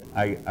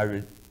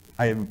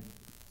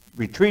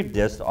retrieved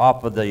this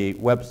off of the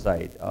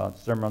website,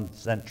 Sermon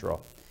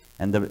Central.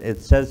 And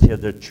it says here,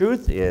 the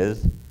truth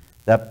is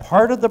that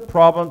part of the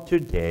problem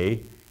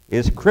today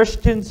is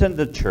Christians in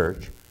the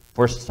church,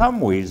 for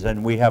some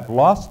reason, we have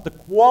lost the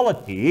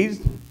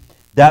qualities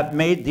that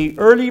made the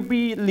early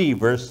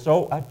believers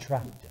so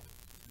attractive.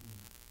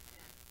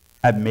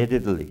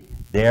 Admittedly,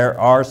 there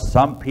are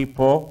some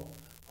people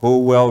who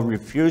will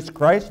refuse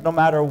Christ no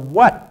matter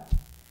what.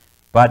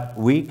 But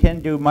we can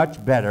do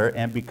much better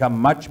and become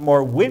much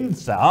more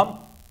winsome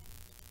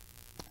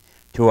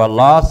to a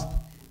lost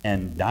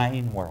and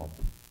dying world.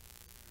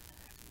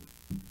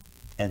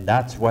 And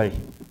that's what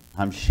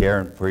I'm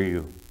sharing for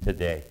you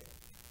today.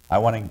 I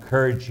want to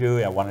encourage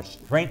you. I want to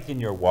strengthen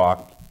your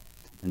walk.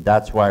 And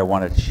that's why I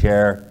want to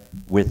share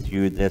with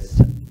you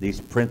these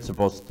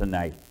principles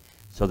tonight,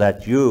 so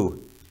that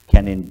you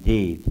can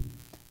indeed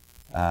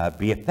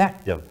be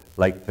effective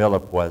like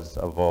Philip was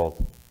of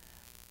old.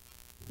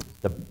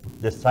 The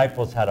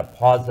disciples had a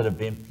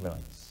positive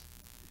influence.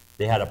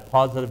 They had a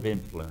positive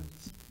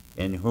influence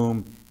in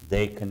whom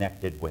they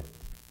connected with.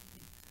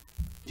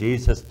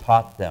 Jesus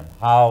taught them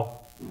how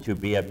to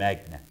be a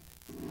magnet,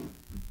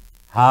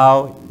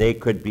 how they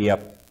could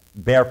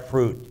bear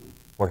fruit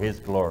for His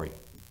glory.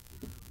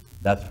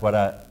 That's what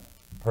a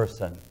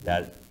person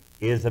that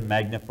is a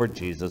magnet for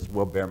Jesus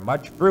will bear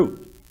much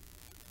fruit.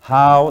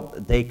 How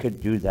they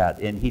could do that.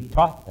 And He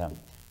taught them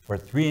for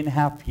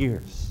 3.5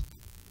 years.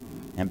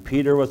 And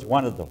Peter was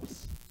one of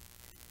those.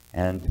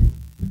 And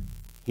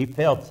he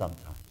failed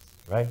sometimes,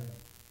 right?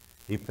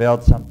 He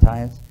failed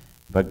sometimes.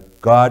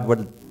 But God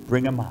would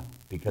bring him up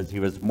because he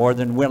was more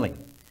than willing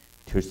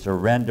to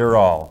surrender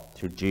all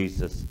to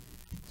Jesus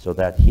so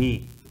that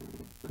he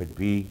could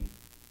be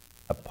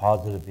a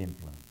positive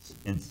influence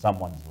in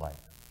someone's life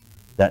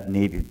that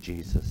needed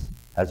Jesus,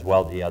 as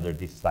well as the other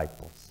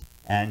disciples.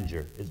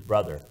 Andrew, his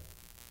brother,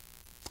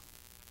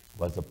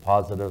 was a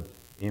positive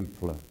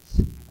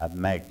influence, a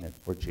magnet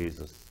for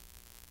Jesus.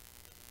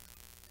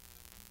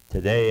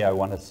 Today, I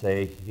want to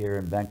say here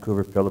in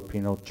Vancouver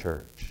Filipino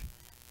Church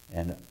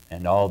and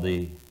all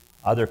the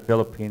other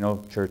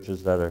Filipino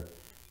churches that are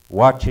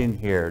watching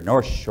here,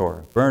 North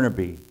Shore,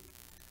 Burnaby,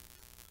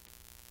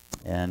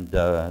 and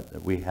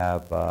we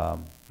have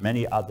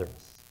many others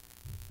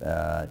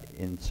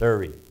in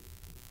Surrey,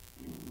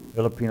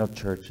 Filipino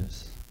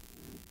churches.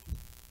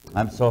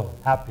 I'm so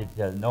happy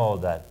to know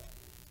that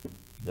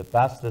the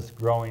fastest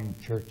growing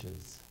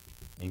churches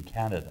in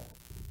Canada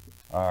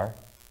are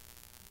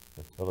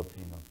the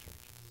Filipino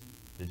churches.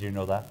 Did you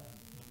know that?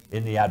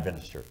 In the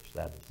Adventist church,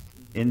 that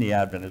is. In the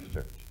Adventist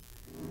church.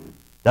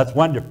 That's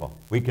wonderful.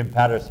 We can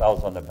pat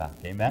ourselves on the back.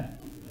 Amen?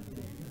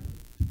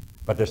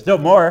 But there's still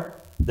more.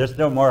 There's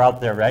still more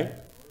out there, right?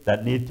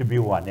 That need to be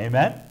won.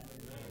 Amen?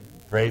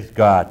 Praise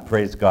God.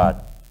 Praise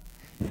God.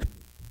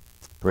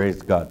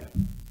 Praise God.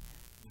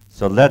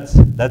 So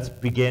let's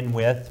begin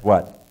with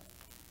what?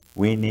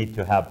 We need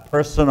to have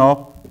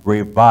personal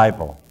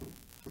revival.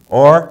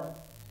 Or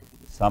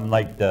some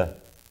like to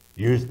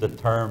use the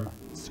term,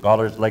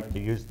 scholars like to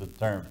use the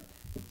term,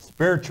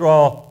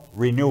 spiritual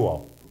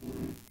renewal.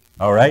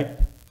 All right?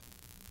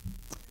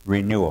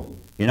 Renewal.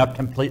 You're not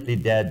completely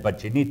dead,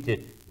 but you need to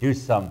do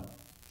some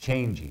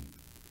changing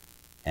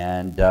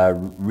and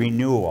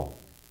renewal,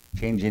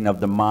 changing of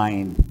the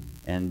mind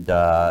and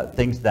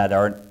things that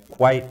aren't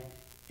quite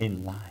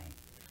in line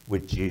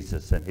with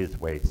Jesus and his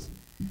ways.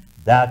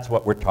 That's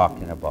what we're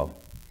talking about.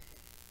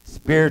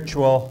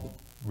 Spiritual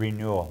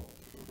renewal.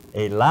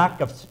 A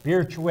lack of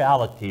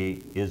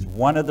spirituality is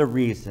one of the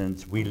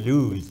reasons we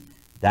lose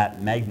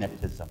that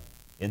magnetism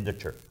in the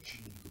church.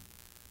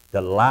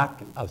 The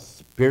lack of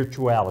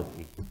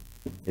spirituality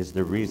is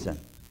the reason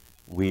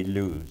we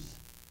lose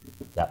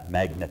that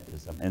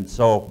magnetism. And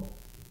so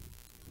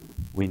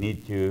we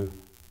need to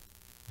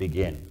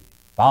begin.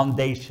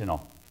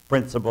 Foundational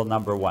principle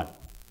number 1.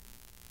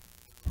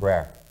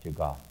 Prayer to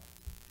God.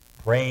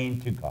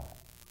 Praying to God.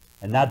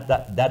 And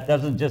that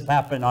doesn't just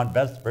happen on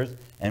Vespers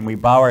and we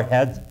bow our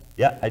heads.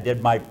 Yeah, I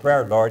did my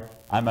prayer, Lord.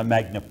 I'm a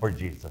magnet for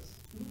Jesus.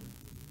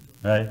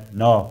 Right?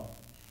 No.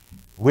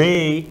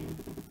 We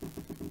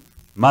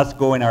must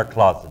go in our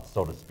closet,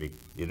 so to speak.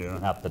 You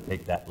don't have to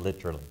take that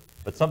literally.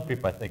 But some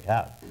people, I think,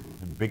 have.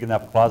 A big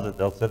enough closet,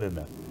 they'll sit in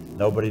there.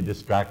 Nobody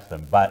distracts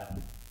them. But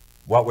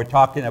what we're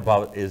talking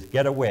about is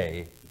get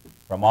away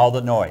from all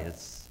the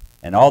noise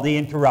and all the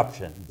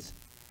interruptions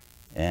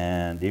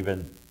and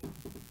even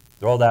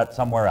throw that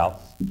somewhere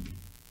else.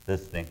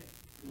 This thing.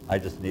 I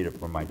just need it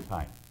for my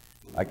time.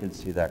 I can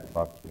see that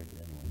clock here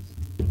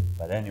anyways.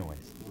 But anyways.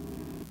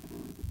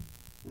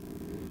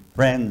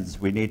 Friends,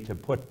 we need to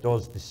put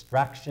those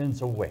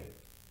distractions away.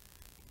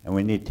 And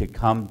we need to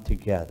come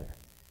together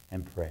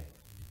and pray.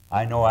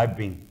 I know I've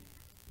been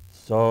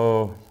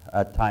so,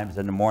 at times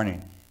in the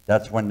morning,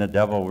 that's when the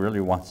devil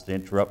really wants to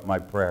interrupt my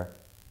prayer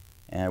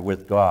and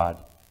with God.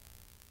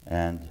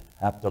 And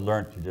have to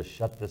learn to just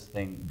shut this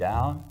thing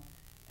down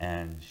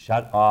and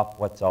shut off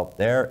what's out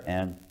there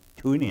and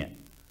tune in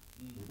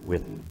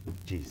with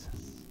Jesus.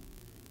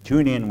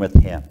 Tune in with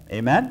him.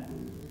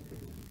 Amen?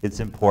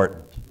 It's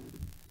important.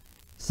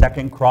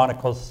 2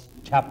 Chronicles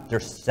chapter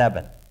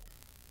 7,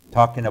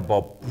 talking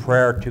about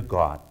prayer to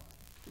God.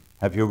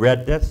 Have you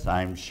read this?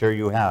 I'm sure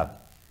you have.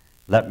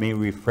 Let me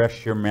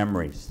refresh your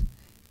memories.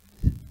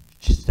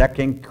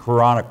 2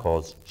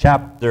 Chronicles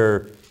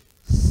chapter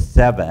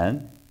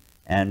 7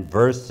 and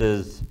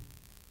verses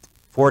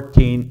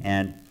 14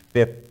 and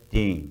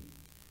 15.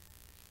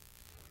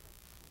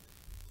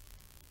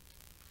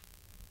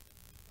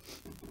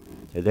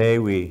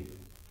 Today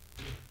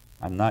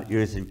I'm not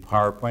using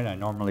PowerPoint, I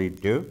normally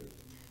do,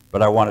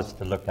 but I want us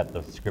to look at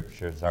the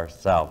scriptures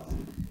ourselves.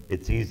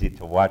 It's easy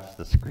to watch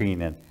the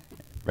screen and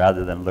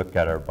rather than look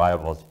at our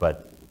Bibles,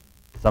 but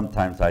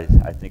sometimes I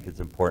think it's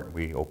important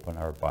we open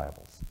our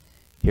Bibles.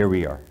 Here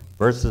we are,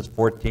 verses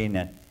 14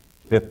 and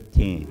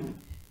 15.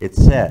 It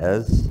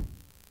says,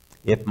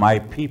 if my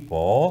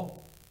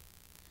people,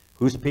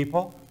 whose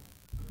people?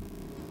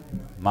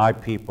 My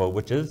people,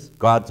 which is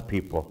God's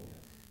people.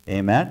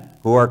 Amen.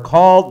 Who are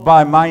called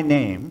by my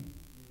name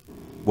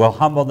will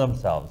humble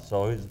themselves.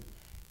 So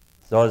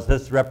is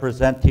this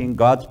representing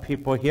God's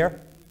people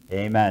here?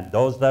 Amen.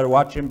 Those that are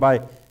watching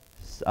by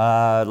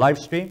live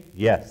stream?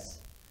 Yes.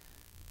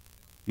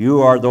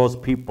 You are those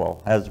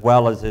people as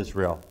well as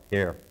Israel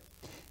here.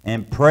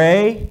 And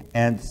pray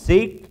and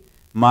seek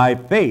my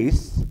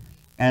face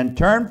and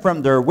turn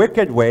from their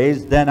wicked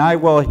ways, then I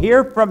will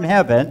hear from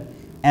heaven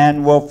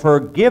and will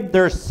forgive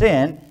their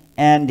sin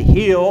and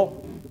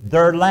heal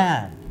their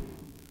land.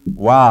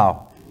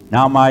 Wow.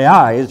 Now my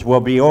eyes will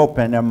be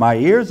open and my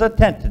ears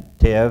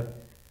attentive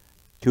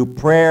to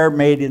prayer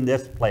made in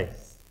this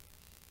place.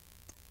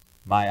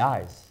 my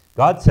eyes.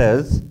 God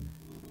says,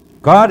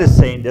 God is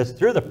saying this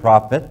through the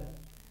prophet,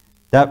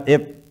 that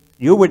if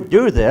you would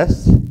do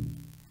this,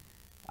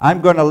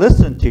 I'm going to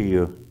listen to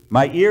you.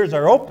 My ears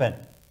are open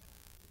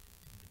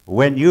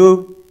when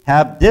you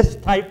have this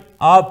type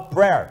of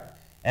prayer.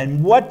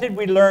 And what did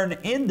we learn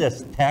in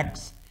this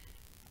text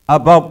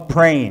about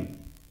praying?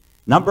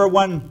 Number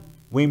one,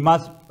 we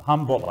must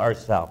humble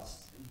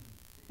ourselves.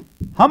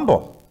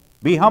 Humble.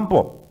 Be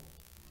humble.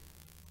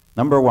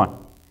 Number one.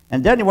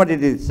 And then what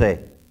did he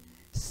say?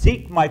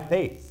 Seek my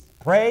face.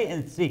 Pray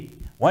and seek.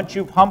 Once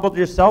you've humbled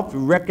yourself,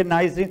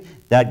 recognizing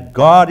that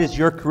God is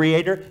your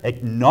creator,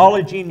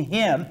 acknowledging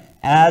him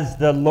as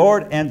the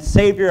Lord and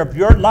Savior of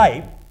your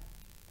life,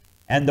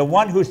 and the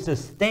one who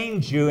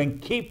sustains you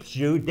and keeps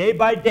you day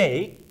by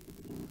day,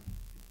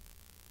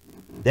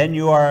 then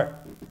you are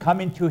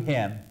coming to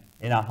him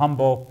in a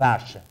humble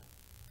fashion.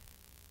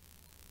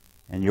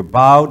 And you're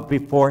bowed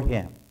before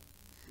him.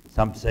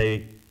 Some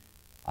say,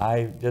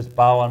 I just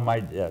bow on my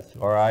desk,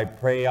 or I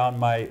pray on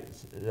my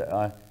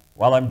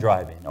while I'm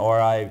driving, or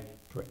I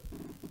pray.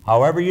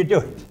 However you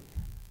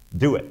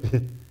do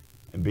it,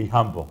 and be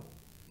humble.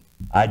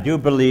 I do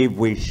believe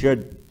we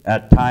should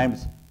at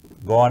times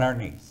go on our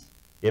knees,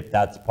 if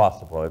that's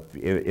possible,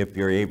 if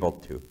you're able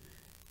to.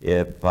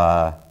 If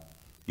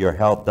your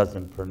health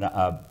doesn't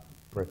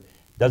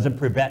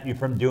prevent you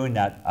from doing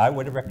that, I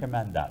would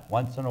recommend that.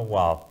 Once in a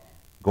while,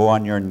 go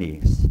on your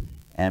knees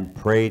and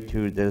pray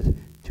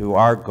to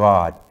our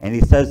God. And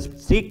he says,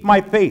 seek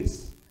my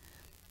face.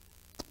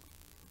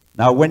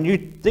 Now, when you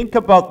think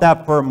about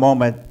that for a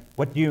moment,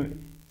 what do you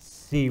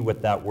see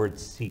with that word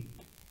seek?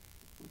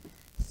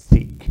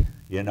 Seek,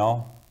 you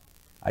know?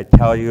 I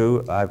tell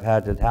you, I've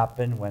had it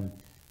happen when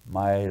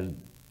my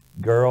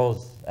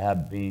girls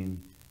have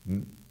been,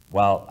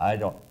 well, I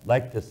don't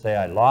like to say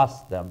I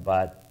lost them,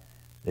 but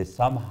they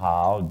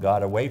somehow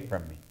got away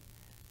from me.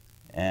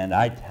 And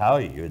I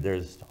tell you,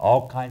 there's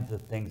all kinds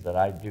of things that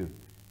I do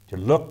to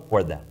look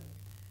for them,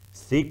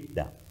 seek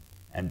them,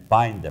 and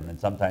find them. And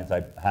sometimes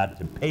I've had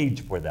to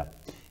page for them.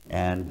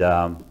 And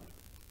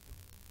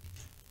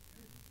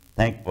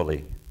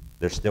thankfully,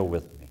 they're still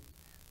with me.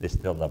 They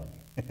still love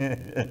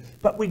me.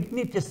 But we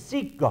need to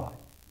seek God.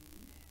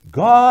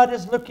 God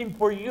is looking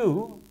for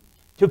you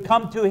to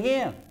come to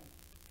him.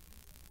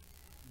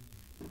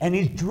 And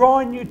he's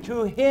drawing you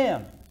to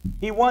him.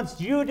 He wants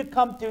you to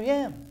come to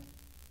him.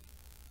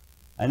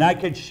 And I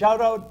could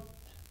shout out,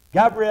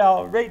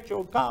 Gabrielle,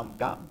 Rachel, come,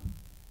 come.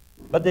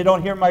 But they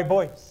don't hear my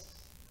voice.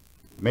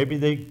 Maybe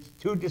they're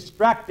too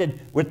distracted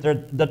with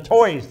the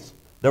toys,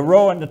 the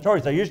row and the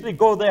toys. I usually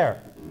go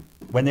there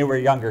when they were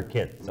younger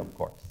kids, of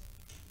course.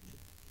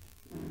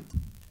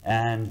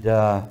 And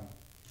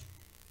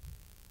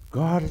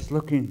God is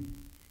looking.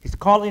 He's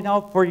calling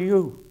out for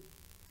you.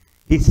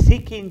 He's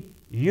seeking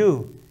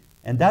you.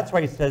 And that's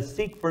why he says,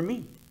 seek for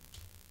me.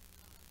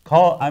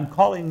 I'm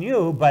calling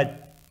you,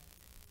 but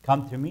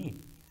come to me.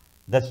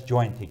 Let's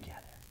join together.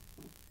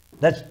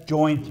 Let's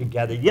join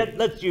together. Yet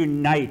let's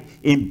unite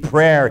in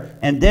prayer.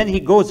 And then he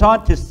goes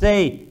on to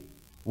say,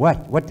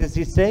 what? What does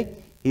he say?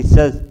 He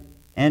says,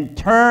 and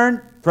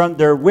turn from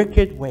their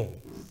wicked ways.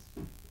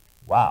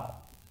 Wow.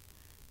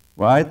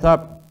 Well, I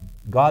thought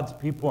God's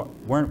people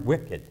weren't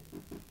wicked.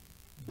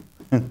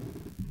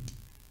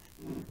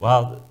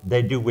 Well,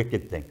 they do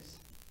wicked things.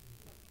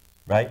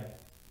 Right?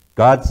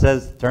 God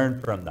says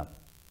turn from them.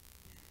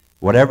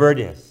 Whatever it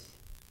is.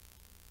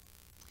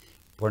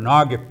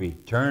 Pornography,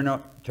 turn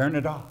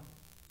it off.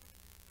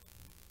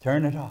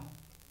 Turn it off.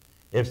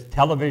 If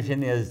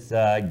television is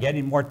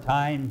getting more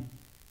time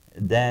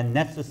than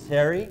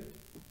necessary,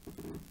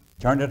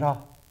 turn it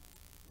off.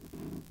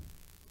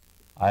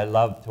 I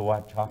love to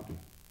watch hockey.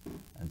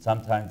 And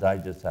sometimes I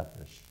just have to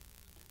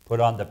put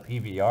on the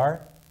PVR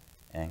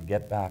and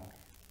get back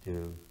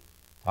to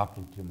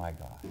talking to my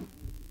God.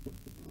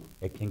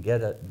 It can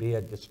be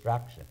a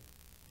distraction.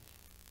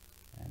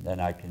 And then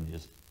I can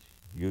just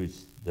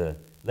use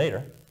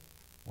later,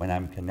 when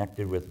I'm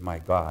connected with my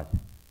God,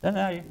 then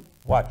I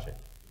watch it,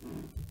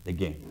 the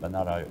game, but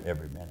not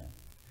every minute.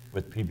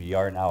 With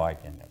PBR now, I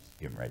can just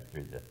skim right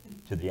through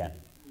to the end.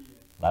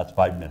 Last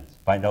 5 minutes,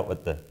 find out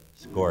what the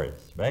score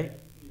is, right?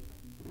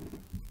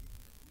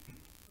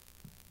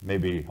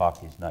 Maybe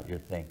hockey's not your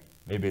thing.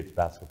 Maybe it's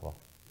basketball.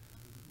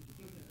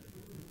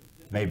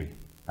 Maybe.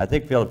 I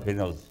think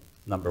Filipinos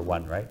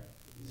 #1, right?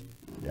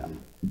 Yeah.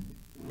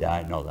 Yeah,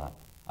 I know that.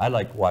 I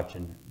like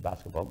watching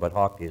basketball, but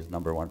hockey is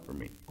 #1 for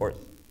me, of course.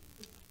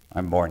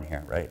 I'm born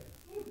here, right?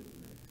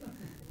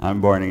 I'm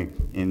born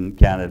in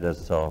Canada,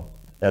 so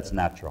that's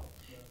natural.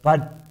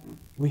 But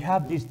we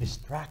have these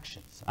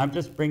distractions. I'm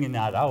just bringing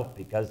that out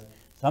because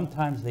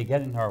sometimes they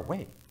get in our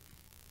way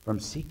from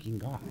seeking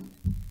God.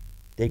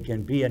 They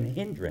can be an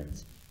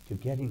hindrance to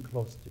getting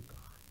close to God.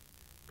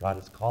 God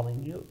is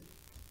calling you.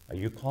 Are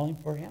you calling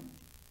for him?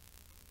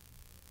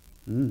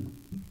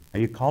 Are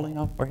you calling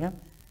out for him?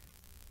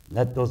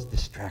 Let those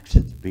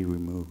distractions be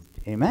removed.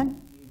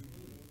 Amen?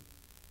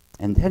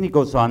 And then he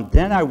goes on,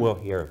 then I will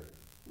hear.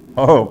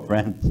 Oh,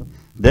 friends,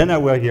 then I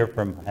will hear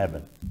from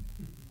heaven.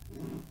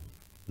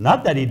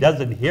 Not that he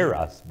doesn't hear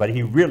us, but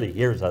he really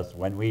hears us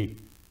when we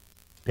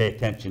pay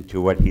attention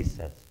to what he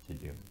says to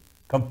do.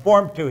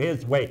 Conform to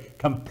his way.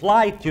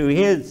 Comply to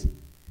his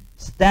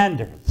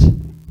standards.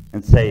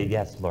 And say,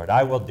 yes, Lord,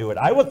 I will do it.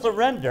 I will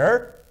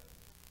surrender.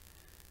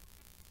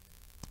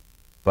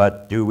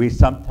 But do we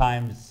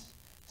sometimes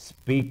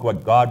speak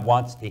what God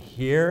wants to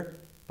hear,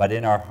 but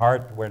in our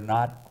heart we're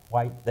not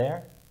quite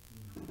there?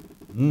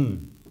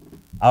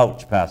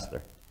 Ouch,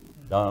 Pastor.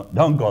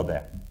 Don't go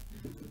there.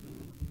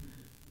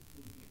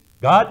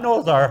 God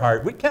knows our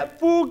heart. We can't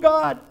fool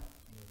God.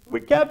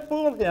 We can't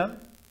fool him.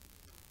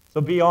 So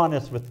be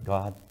honest with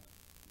God.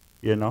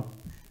 You know?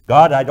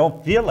 God, I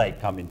don't feel like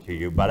coming to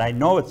you, but I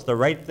know it's the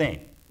right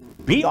thing.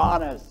 Be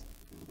honest.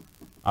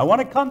 I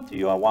want to come to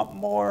you. I want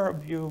more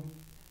of you.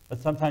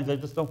 But sometimes I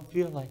just don't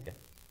feel like it.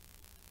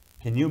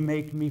 Can you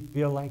make me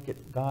feel like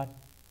it, God?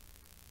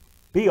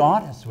 Be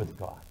honest with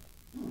God.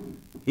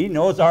 He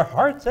knows our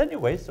hearts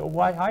anyway, so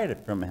why hide it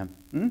from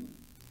him?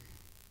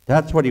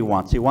 That's what he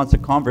wants. He wants a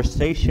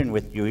conversation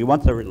with you. He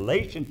wants a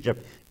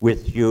relationship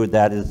with you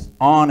that is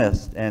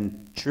honest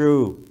and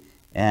true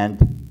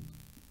and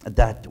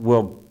that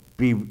will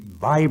be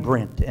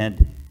vibrant.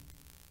 And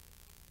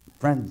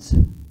friends,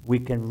 we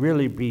can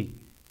really be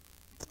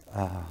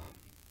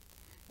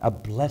a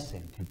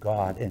blessing to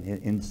God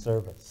in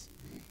service.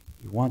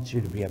 He wants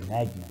you to be a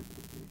magnet.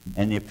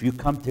 And if you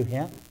come to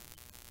him,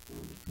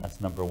 that's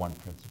number one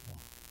principle.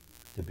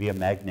 To be a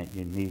magnet,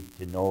 you need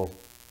to know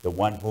the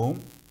one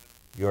whom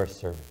you're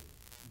serving.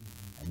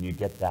 And you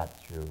get that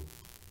through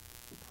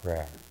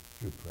prayer.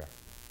 Through prayer.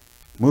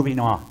 Moving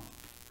on.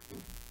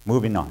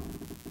 Moving on.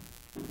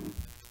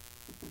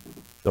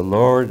 The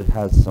Lord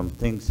has some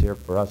things here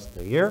for us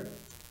to hear.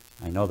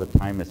 I know the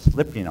time is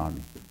slipping on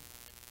me.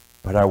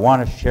 But I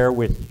want to share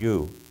with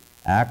you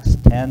Acts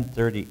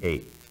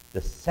 10:38.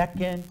 The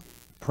second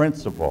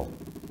principle.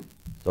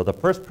 So the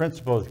first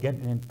principle is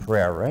getting in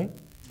prayer, right?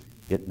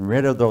 Getting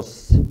rid of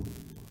those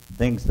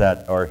things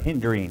that are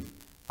hindering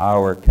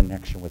our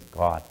connection with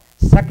God.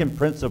 Second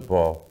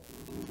principle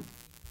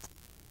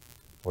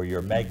for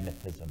your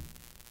magnetism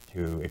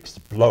to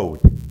explode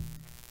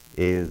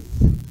is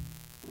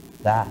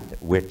that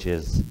which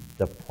is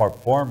the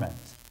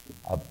performance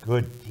of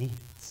good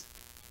deeds.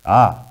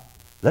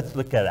 Let's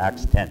look at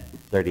Acts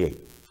 10:38.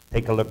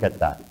 Take a look at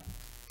that.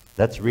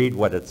 Let's read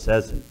what it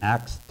says in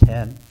Acts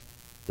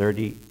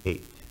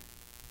 10:38.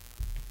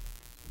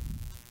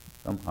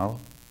 Somehow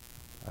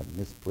I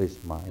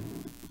misplaced my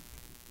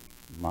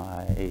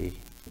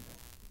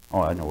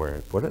I know where I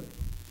put it.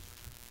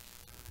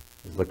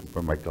 I was looking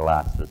for my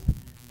glasses.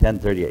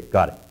 10:38.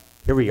 Got it.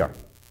 Here we are.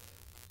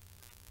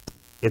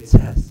 It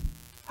says,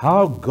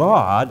 how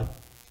God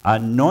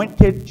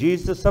anointed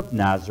Jesus of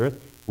Nazareth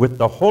with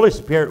the Holy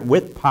Spirit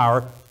with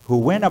power, who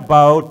went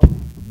about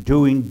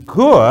doing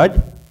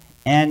good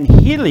and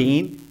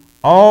healing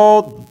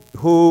all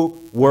who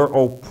were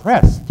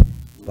oppressed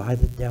by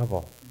the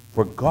devil.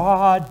 For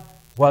God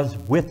was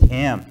with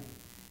him.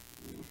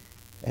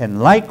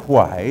 And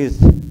likewise,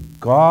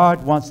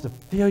 God wants to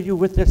fill you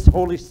with this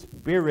Holy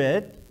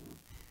Spirit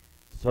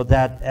so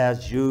that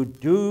as you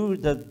do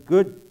the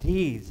good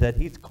deeds that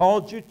he's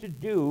called you to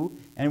do,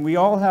 and we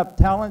all have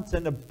talents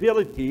and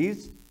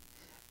abilities,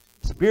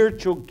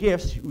 spiritual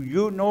gifts,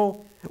 you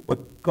know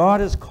what God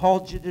has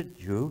called you to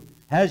do.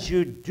 As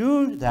you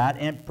do that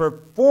and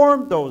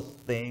perform those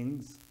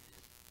things,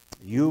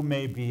 you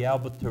may be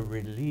able to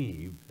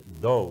relieve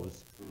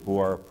those who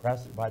are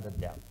oppressed by the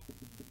devil.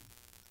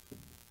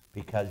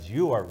 Because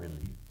you are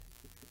relieved.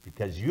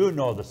 Because you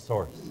know the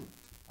source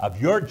of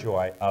your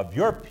joy, of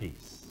your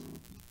peace,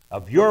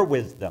 of your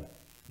wisdom.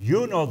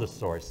 You know the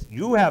source.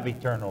 You have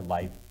eternal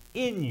life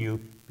in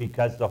you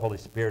because the Holy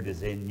Spirit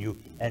is in you.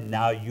 And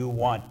now you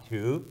want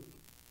to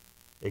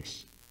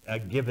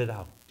give it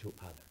out to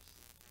others.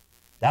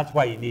 That's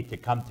why you need to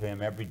come to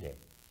him every day.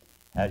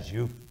 As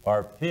you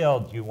are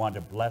filled, you want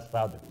to bless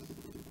others.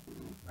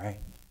 Right?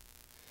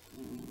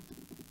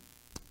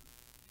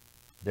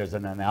 There's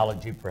an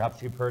analogy,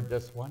 perhaps you've heard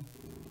this one.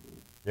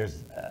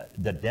 There's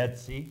the Dead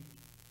Sea.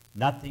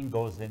 Nothing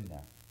goes in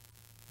there,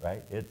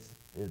 right? It's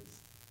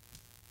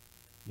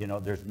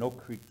there's no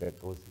creek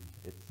that goes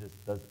in.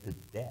 It's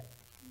dead.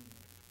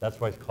 That's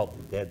why it's called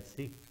the Dead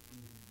Sea.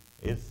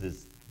 It's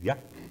this yuck.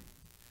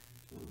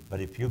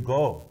 But if you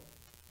go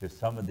to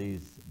some of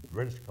these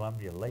British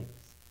Columbia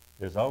lakes,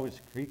 there's always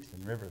creeks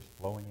and rivers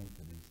flowing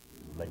into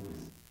these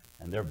lakes,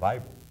 and they're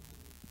vibrant.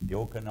 The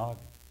Okanagan,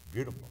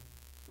 beautiful.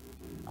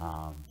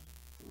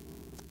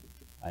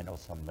 I know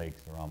some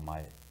lakes around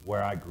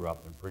where I grew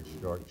up in Prince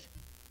George.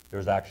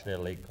 There's actually a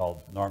lake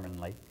called Norman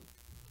Lake,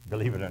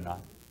 believe it or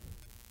not.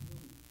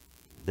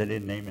 They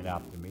didn't name it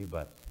after me,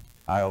 but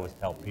I always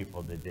tell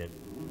people they did.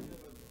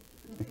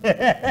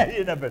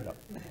 You never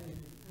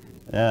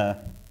know.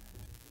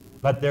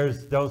 But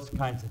there's those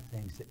kinds of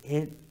things.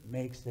 It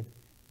makes it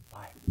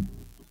vibrant.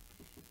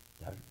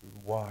 The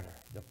water,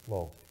 the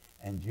flow.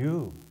 And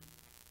you,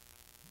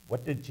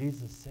 what did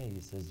Jesus say?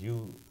 He says,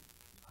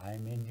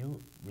 I'm in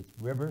you with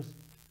rivers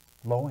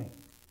flowing,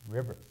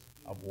 rivers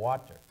of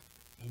water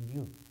in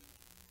you.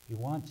 He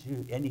wants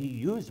you, and he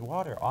used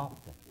water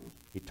often.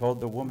 He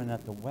told the woman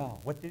at the well,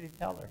 what did he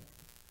tell her?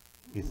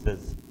 He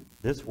says,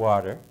 this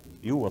water,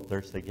 you will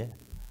thirst again.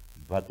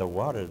 But the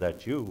water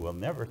that you will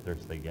never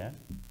thirst again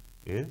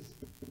is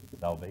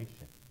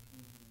salvation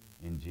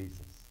in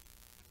Jesus.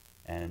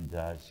 And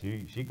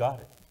she got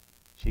it.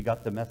 She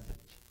got the message.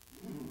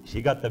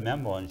 She got the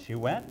memo, and she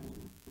went.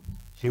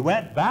 She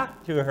went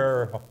back to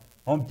her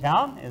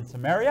hometown in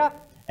Samaria,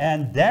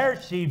 and there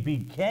she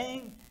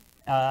became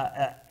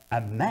a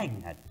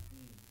magnet.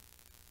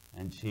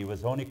 And she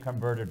was only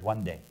converted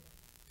one day.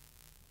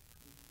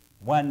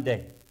 One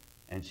day.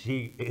 And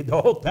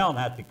the whole town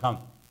had to come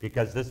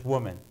because this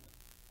woman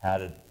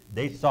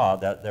they saw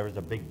that there was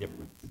a big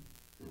difference.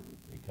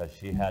 Because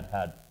she had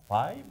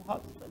 5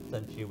 husbands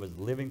and she was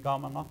living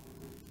common law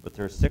with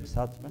her 6th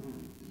husband.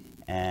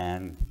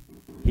 And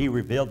he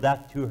revealed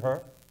that to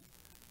her.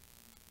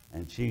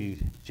 And she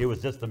was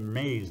just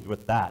amazed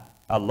with that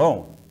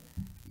alone.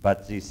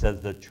 But he says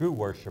the true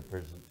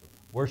worshipers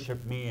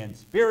worship me in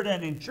spirit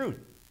and in truth.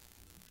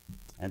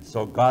 And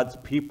so God's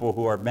people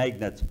who are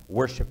magnets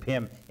worship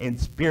him in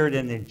spirit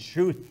and in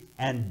truth,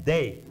 and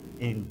they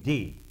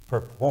indeed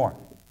perform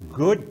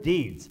good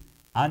deeds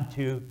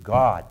unto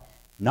God,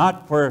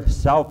 not for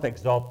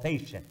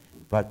self-exaltation,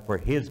 but for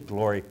his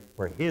glory,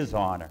 for his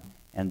honor.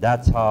 And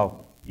that's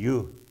how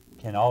you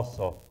can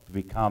also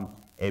become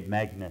a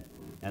magnet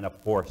and a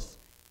force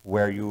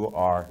where you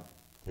are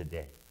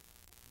today,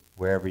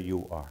 wherever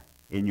you are,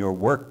 in your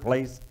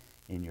workplace,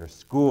 in your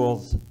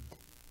schools,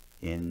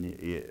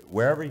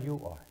 wherever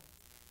you are,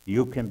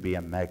 you can be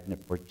a magnet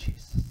for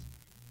Jesus.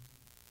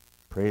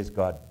 Praise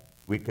God.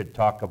 We could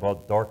talk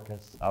about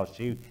Dorcas, how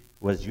she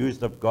was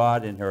used of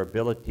God in her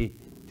ability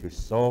to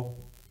sow,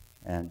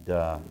 and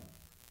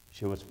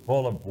she was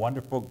full of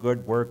wonderful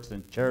good works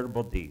and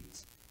charitable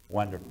deeds.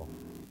 Wonderful.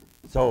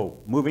 So,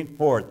 moving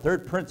forward,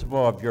 third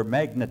principle of your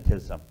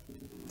magnetism.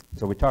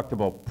 So we talked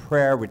about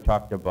prayer, we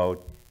talked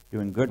about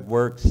doing good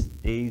works,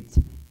 deeds.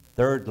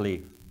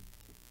 Thirdly,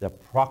 the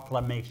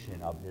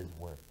proclamation of his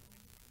word.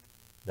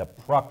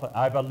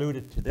 I've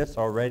alluded to this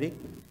already,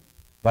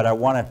 but I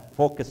want to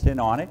focus in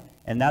on it.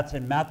 And that's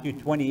in Matthew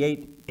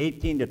 28,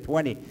 18 to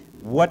 20.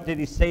 What did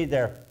he say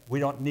there? We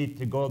don't need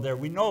to go there.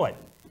 We know it.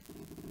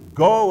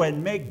 Go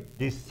and make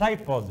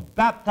disciples,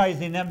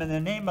 baptizing them in the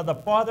name of the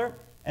Father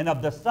and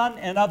of the Son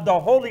and of the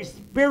Holy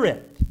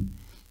Spirit.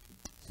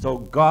 So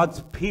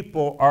God's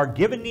people are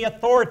given the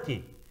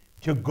authority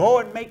to go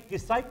and make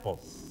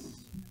disciples.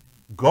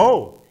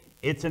 Go.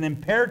 It's an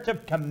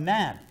imperative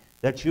command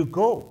that you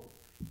go,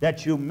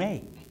 that you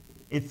make.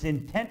 It's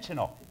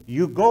intentional.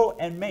 You go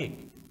and make.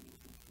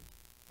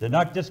 They're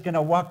not just going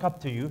to walk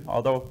up to you,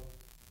 although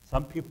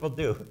some people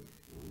do.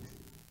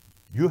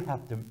 You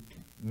have to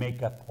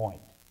make a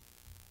point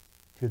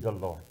to the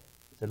Lord.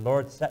 The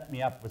Lord set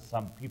me up with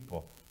some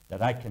people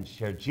that I can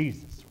share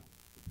Jesus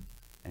with.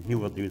 And he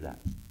will do that.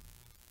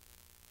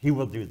 He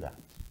will do that.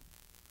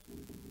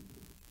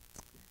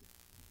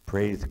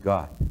 Praise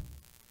God.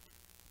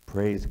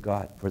 Praise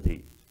God for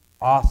the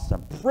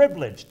awesome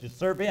privilege to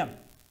serve him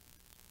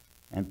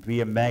and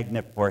be a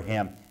magnet for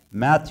him.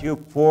 Matthew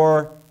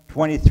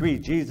 4:23,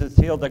 Jesus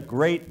healed a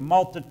great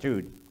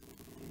multitude.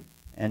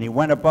 And he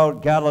went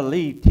about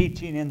Galilee,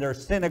 teaching in their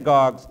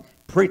synagogues,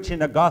 preaching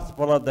the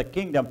gospel of the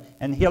kingdom,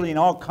 and healing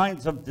all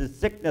kinds of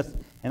sickness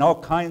and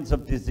all kinds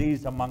of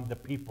disease among the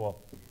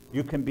people.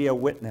 You can be a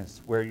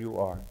witness where you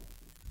are.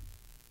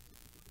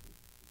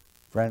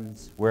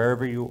 Friends,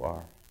 wherever you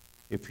are,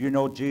 if you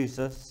know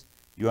Jesus,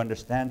 you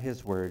understand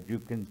his word, you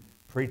can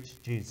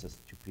preach Jesus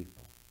to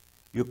people.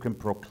 You can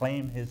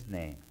proclaim his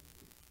name.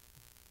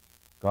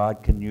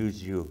 God can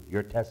use you,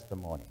 your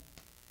testimony.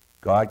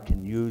 God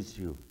can use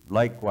you.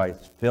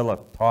 Likewise,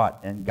 Philip taught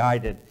and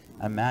guided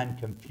a man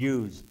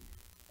confused,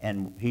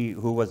 and he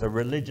who was a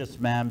religious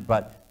man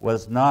but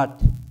was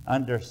not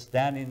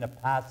understanding the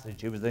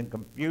passage. He was in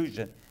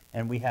confusion.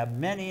 And we have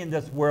many in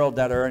this world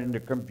that are in the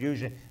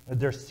confusion.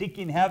 They're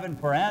seeking heaven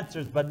for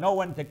answers, but no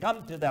one to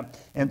come to them.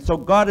 And so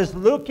God is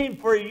looking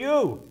for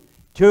you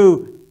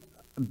to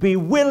be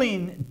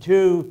willing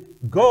to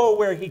go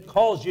where he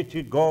calls you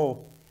to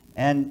go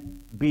and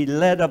be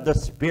led of the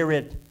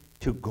Spirit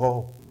to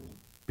go.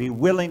 Be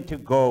willing to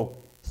go,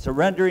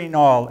 surrendering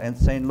all and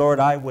saying,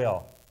 Lord, I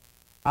will.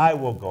 I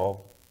will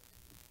go.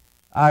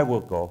 I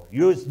will go.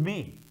 Use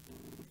me.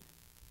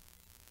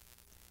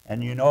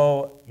 And you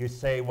know, you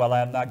say, well,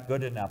 I'm not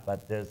good enough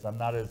at this. I'm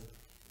not a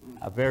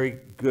very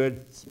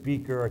good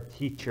speaker or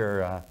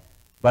teacher.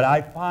 But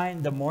I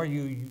find the more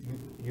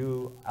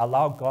you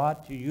allow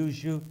God to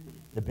use you,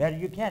 the better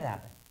you get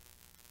at it.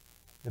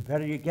 The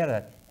better you get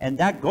at it. And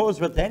that goes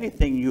with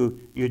anything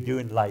you do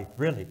in life,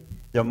 really.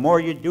 The more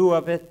you do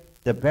of it,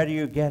 the better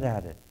you get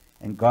at it.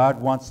 And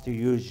God wants to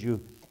use you.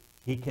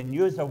 He can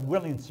use a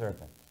willing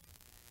servant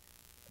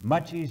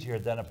much easier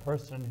than a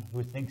person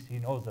who thinks he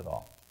knows it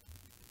all.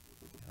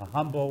 A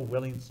humble,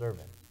 willing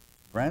servant.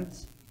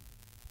 Friends,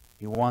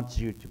 he wants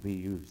you to be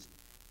used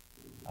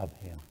of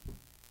him,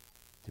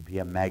 to be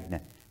a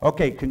magnet.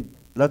 Okay,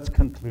 let's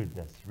conclude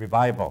this.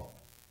 Revival.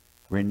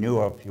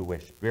 renewal, if you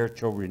wish,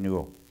 spiritual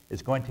renewal.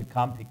 It's going to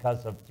come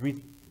because of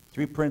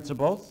three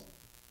principles.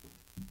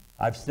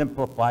 I've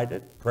simplified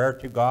it. Prayer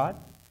to God,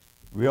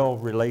 real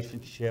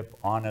relationship,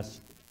 honest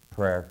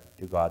prayer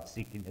to God,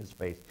 seeking his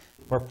face.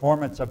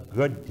 Performance of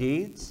good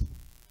deeds,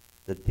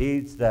 the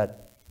deeds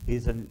that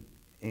he's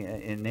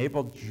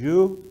enabled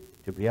you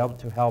to be able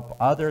to help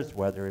others,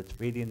 whether it's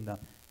feeding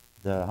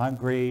the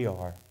hungry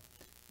or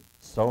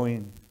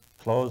sewing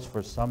clothes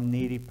for some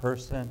needy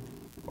person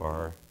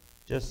or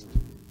just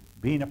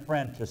being a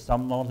friend to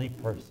some lonely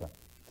person.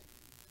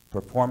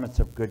 Performance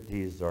of good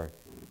deeds, or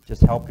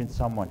just helping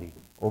somebody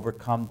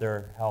overcome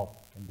their health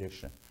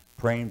condition,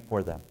 praying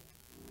for them.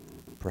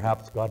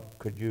 Perhaps God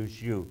could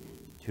use you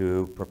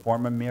to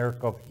perform a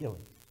miracle of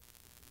healing.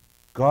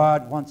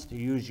 God wants to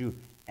use you.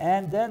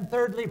 And then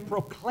thirdly,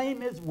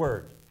 proclaim his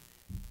word.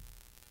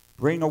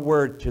 Bring a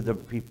word to the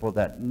people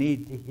that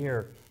need to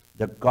hear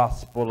the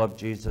gospel of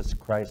Jesus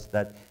Christ,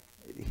 that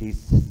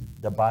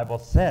the Bible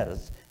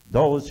says,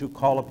 those who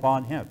call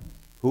upon him,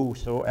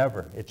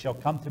 whosoever, it shall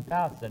come to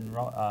pass in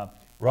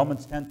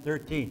Romans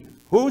 10:13.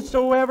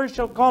 Whosoever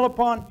shall call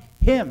upon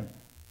him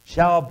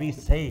shall be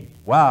saved.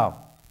 Wow,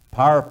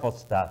 powerful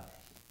stuff.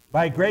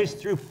 By grace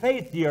through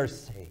faith ye are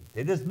saved.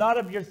 It is not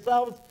of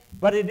yourselves,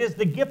 but it is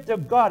the gift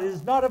of God. It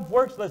is not of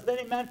works, lest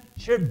any man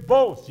should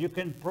boast. You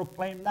can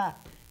proclaim that.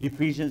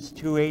 Ephesians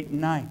 2:8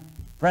 and 9.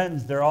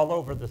 Friends, they're all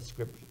over the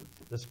scriptures.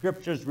 The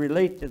scriptures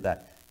relate to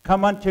that.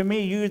 Come unto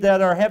me, you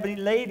that are heavy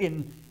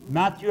laden.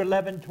 Matthew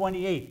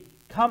 11:28.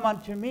 Come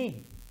unto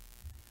me.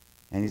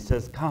 And he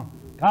says, come,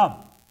 come.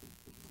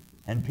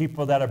 And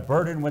people that are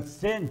burdened with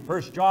sin,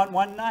 1 John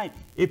 1:9.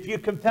 If you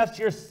confess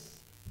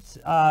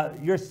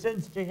your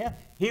sins to him,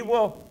 he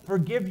will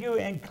forgive you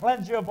and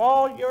cleanse you of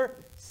all your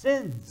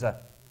sins.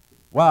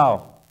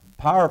 Wow,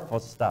 powerful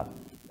stuff.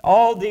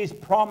 All these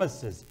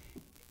promises,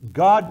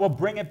 God will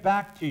bring it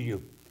back to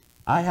you.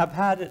 I have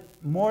had it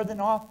more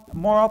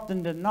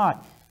often than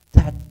not,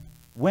 that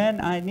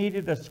when I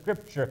needed a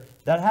scripture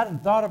that I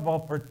hadn't thought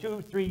about for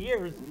 2-3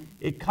 years,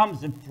 it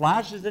comes and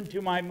flashes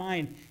into my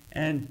mind,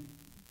 and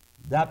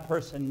that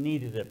person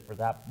needed it for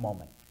that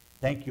moment.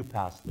 Thank you,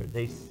 Pastor.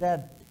 They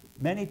said,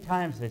 many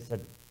times they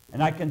said,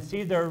 and I can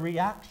see their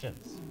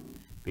reactions,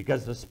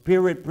 because the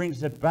Spirit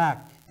brings it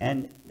back,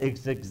 and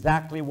it's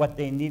exactly what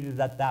they needed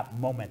at that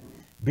moment.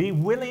 Be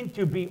willing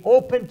to be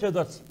open to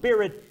the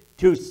Spirit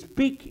to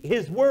speak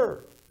his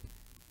word,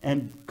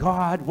 and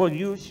God will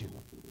use you.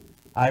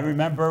 I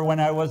remember when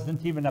I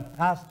wasn't even a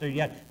pastor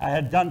yet, I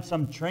had done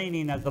some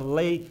training as a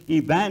lay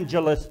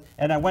evangelist,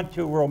 and I went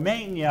to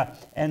Romania,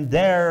 and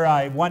there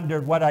I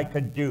wondered what I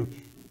could do.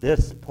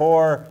 This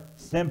poor,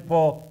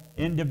 simple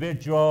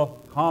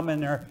individual,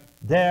 commoner,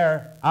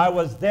 I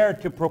was there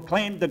to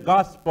proclaim the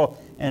gospel,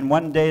 and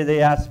one day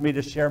they asked me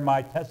to share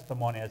my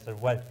testimony. I said,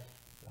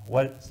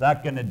 what's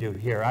that going to do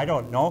here? I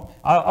don't know.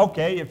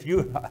 Okay, if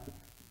you...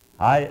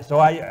 So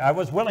I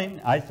was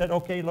willing. I said,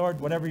 okay, Lord,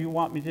 whatever you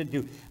want me to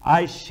do.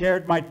 I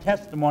shared my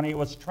testimony. It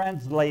was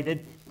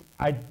translated.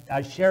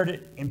 I shared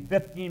it in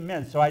 15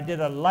 minutes. So I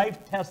did a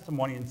life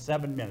testimony in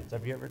 7 minutes.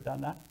 Have you ever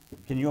done that?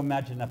 Can you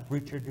imagine a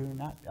preacher doing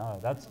that? Oh,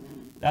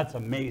 that's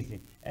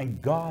amazing.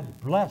 And God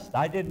blessed.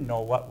 I didn't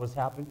know what was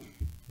happening.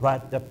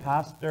 But the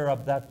pastor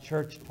of that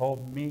church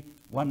told me,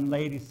 one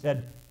lady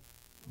said,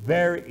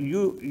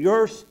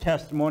 your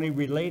testimony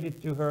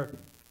related to her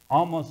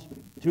almost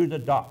to the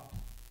dot.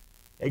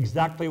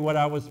 Exactly what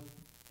I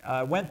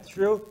went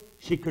through,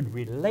 she could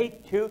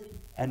relate to,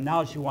 and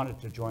now she wanted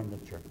to join the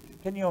church.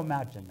 Can you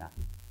imagine that?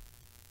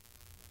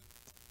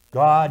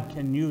 God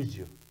can use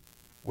you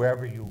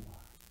wherever you are.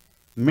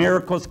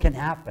 Miracles can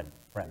happen,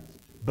 friends.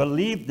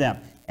 Believe them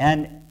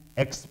and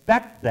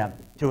expect them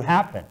to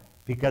happen,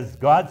 because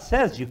God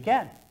says you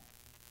can.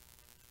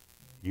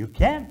 You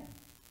can.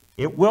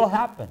 It will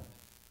happen.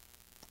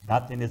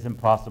 Nothing is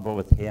impossible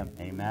with him.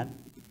 Amen.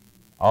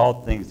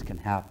 All things can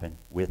happen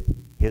with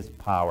his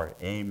power.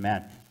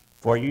 Amen.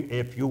 For you,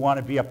 if you want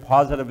to be a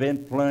positive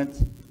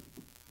influence,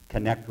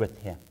 connect with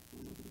him.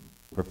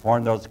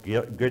 Perform those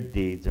good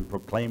deeds and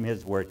proclaim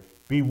his word.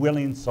 Be a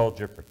willing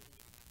soldier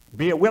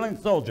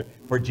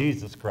for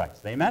Jesus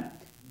Christ. Amen.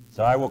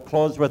 So I will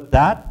close with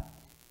that.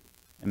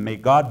 And may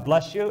God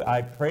bless you.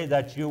 I pray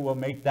that you will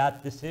make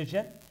that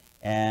decision.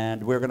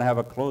 And we're going to have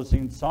a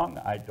closing song.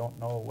 I don't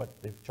know what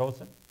they've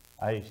chosen.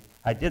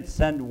 I did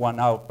send one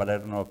out, but I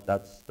don't know if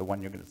that's the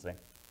one you're going to sing.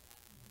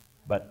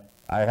 But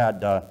I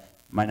had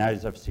Mine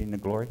Eyes Have Seen the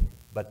Glory.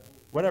 But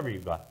whatever you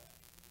got.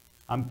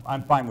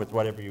 I'm fine with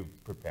whatever you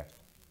prepare.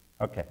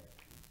 Okay.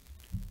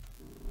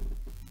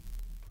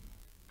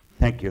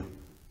 Thank you.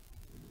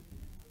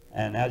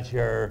 And as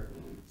you're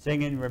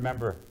singing,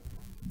 remember,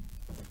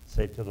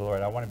 say to the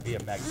Lord, I want to be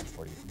a magnet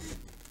for you.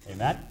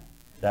 Amen?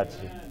 That's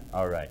it.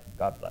 All right.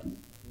 God bless. Thank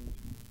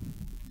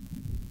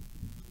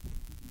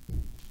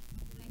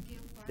you,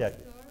 Yeah,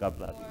 Pastor, God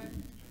bless.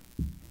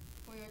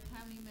 for your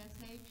timely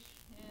message.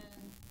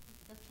 And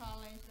the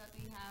challenge that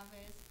we have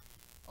is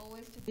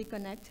always to Be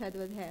connected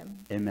with him.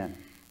 Amen.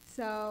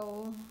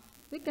 So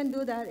we can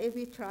do that if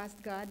we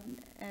trust God.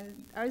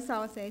 And our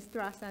song says,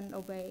 trust and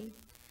obey.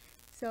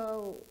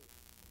 So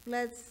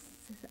let's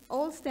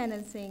all stand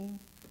and sing.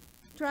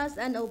 Trust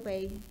and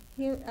Obey.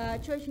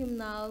 Church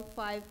Hymnal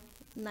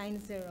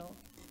 590.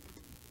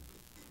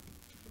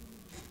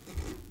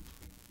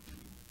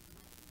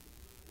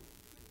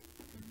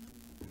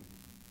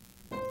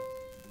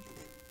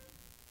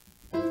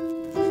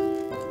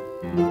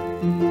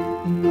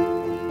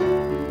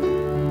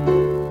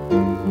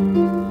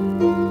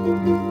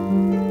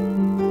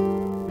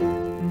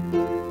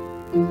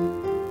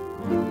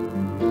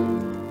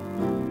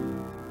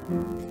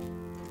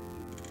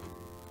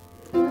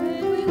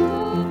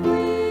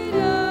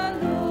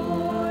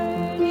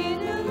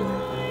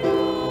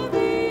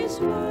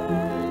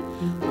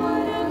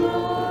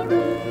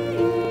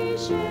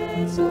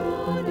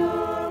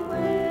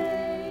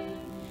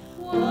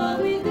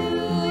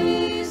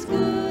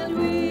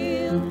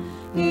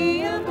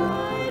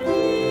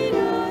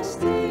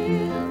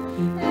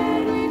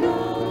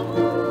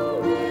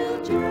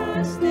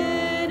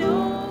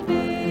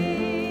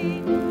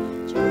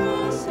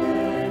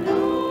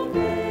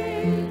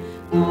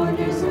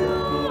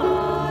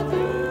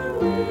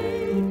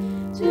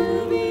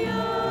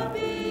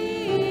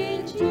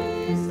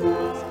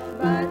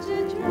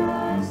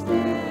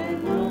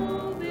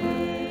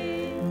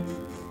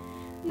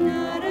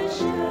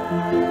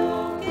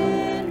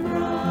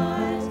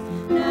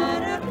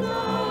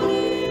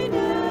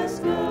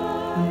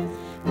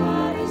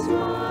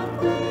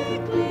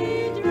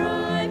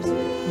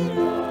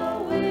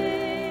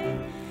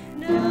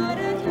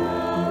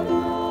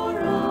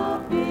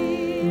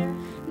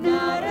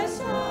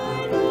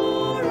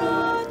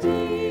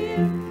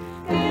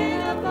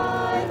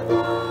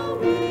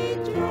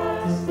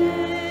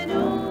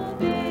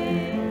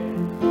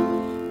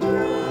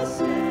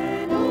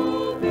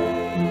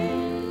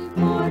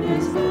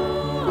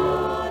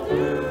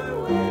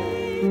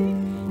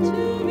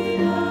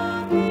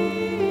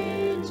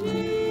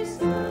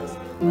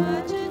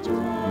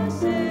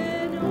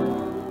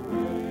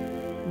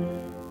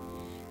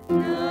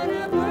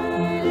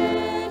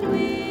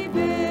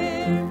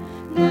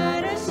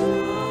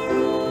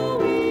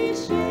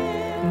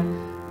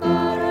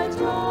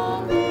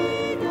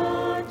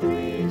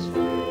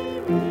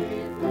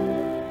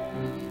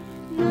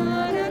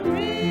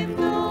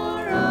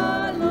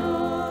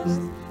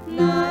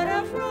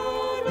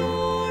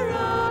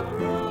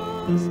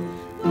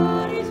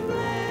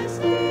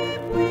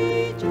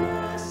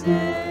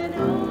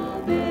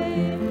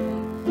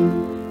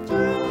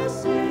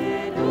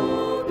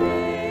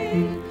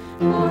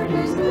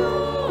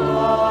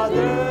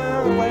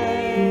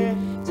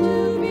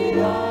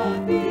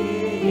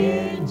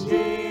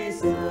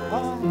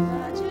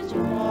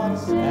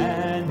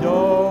 And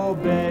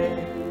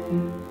obey,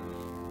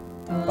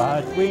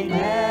 but we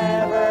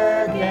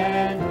never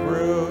can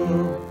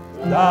prove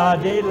the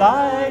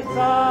delights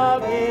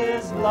of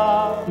His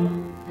love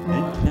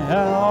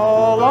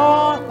until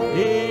on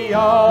the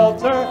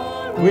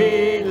altar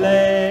we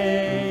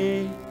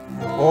lay,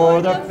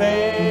 for the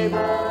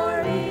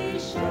favor He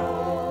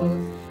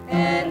shows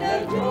and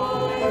the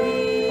joy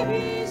He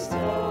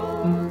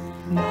bestows,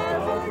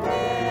 and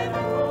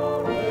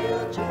forever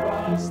we'll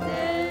trust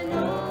and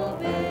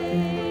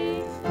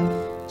obey.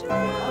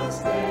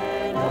 Trust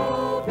and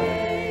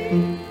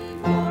obey,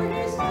 for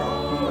there's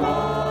no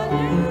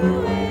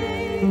other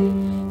way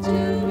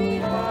to be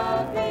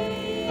happy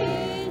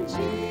in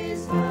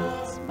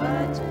Jesus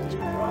but to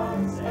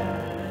trust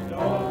and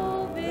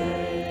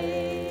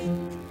obey.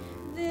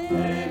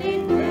 Then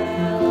in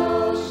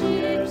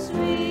fellowship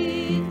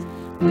sweet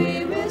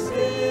we will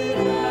sit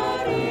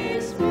at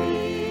His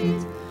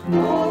feet.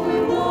 Oh, we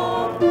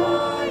walk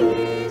by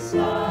His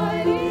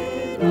side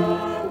in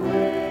our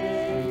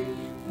way.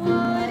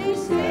 What He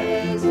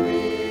says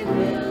we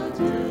will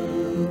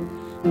do,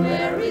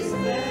 where He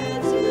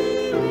stands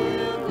we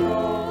will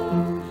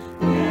go.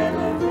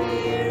 Never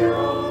fear,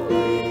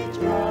 only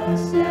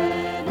trust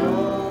and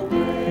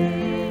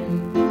obey.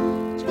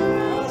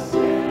 Trust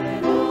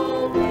and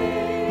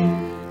obey,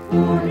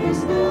 for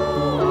there's no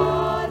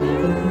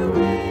other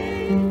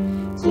way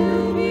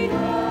to be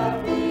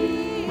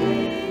happy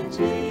in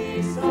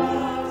Jesus,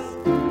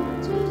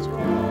 to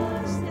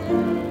trust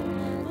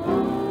and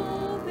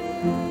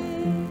obey.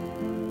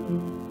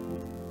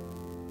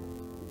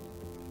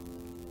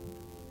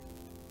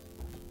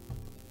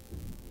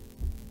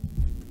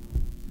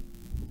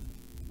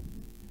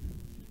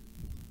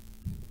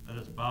 Let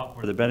us bow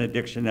for the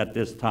benediction at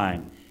this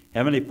time.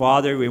 Heavenly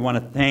Father, we want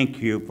to thank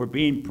you for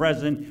being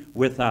present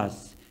with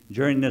us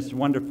during this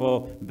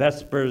wonderful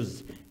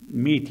Vespers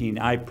meeting.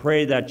 I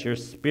pray that your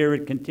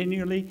Spirit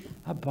continually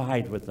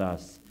abide with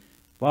us.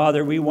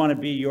 Father, we want to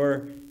be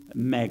your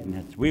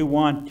magnets. We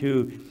want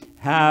to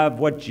have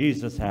what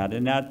Jesus had,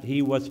 and that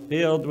He was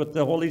filled with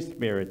the Holy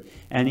Spirit,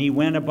 and He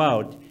went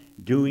about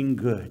doing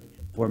good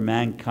for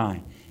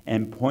mankind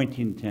and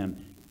pointing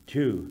them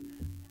to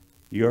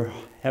your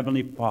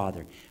Heavenly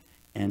Father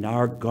and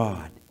our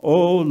God.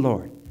 Oh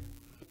Lord,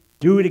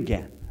 do it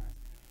again.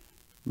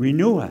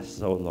 Renew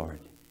us, O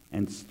Lord,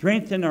 and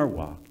strengthen our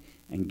walk,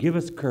 and give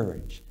us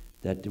courage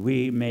that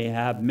we may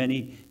have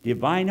many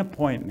divine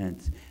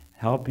appointments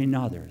helping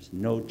others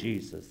know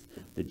Jesus,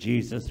 the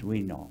Jesus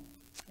we know.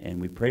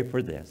 And we pray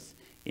for this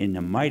in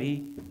the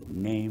mighty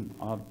name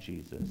of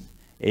Jesus.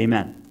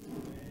 Amen.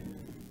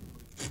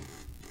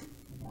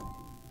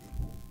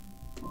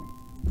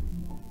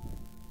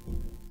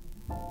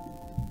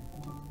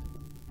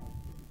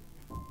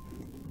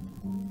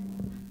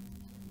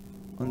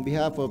 On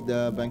behalf of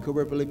the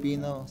Vancouver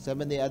Filipino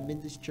Seventh-day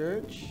Adventist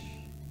Church,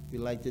 we'd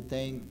like to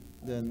thank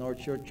the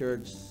North Shore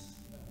Church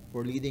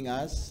for leading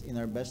us in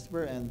our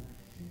Vesper, and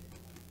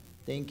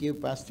thank you,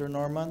 Pastor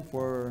Norman,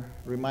 for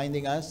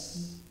reminding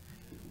us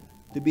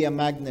to be a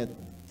magnet.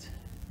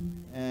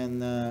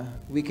 And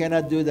we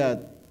cannot do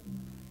that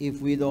if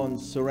we don't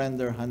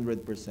surrender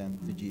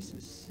 100% to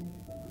Jesus.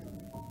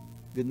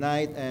 Good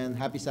night and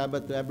happy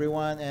Sabbath to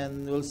everyone,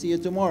 and we'll see you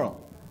tomorrow.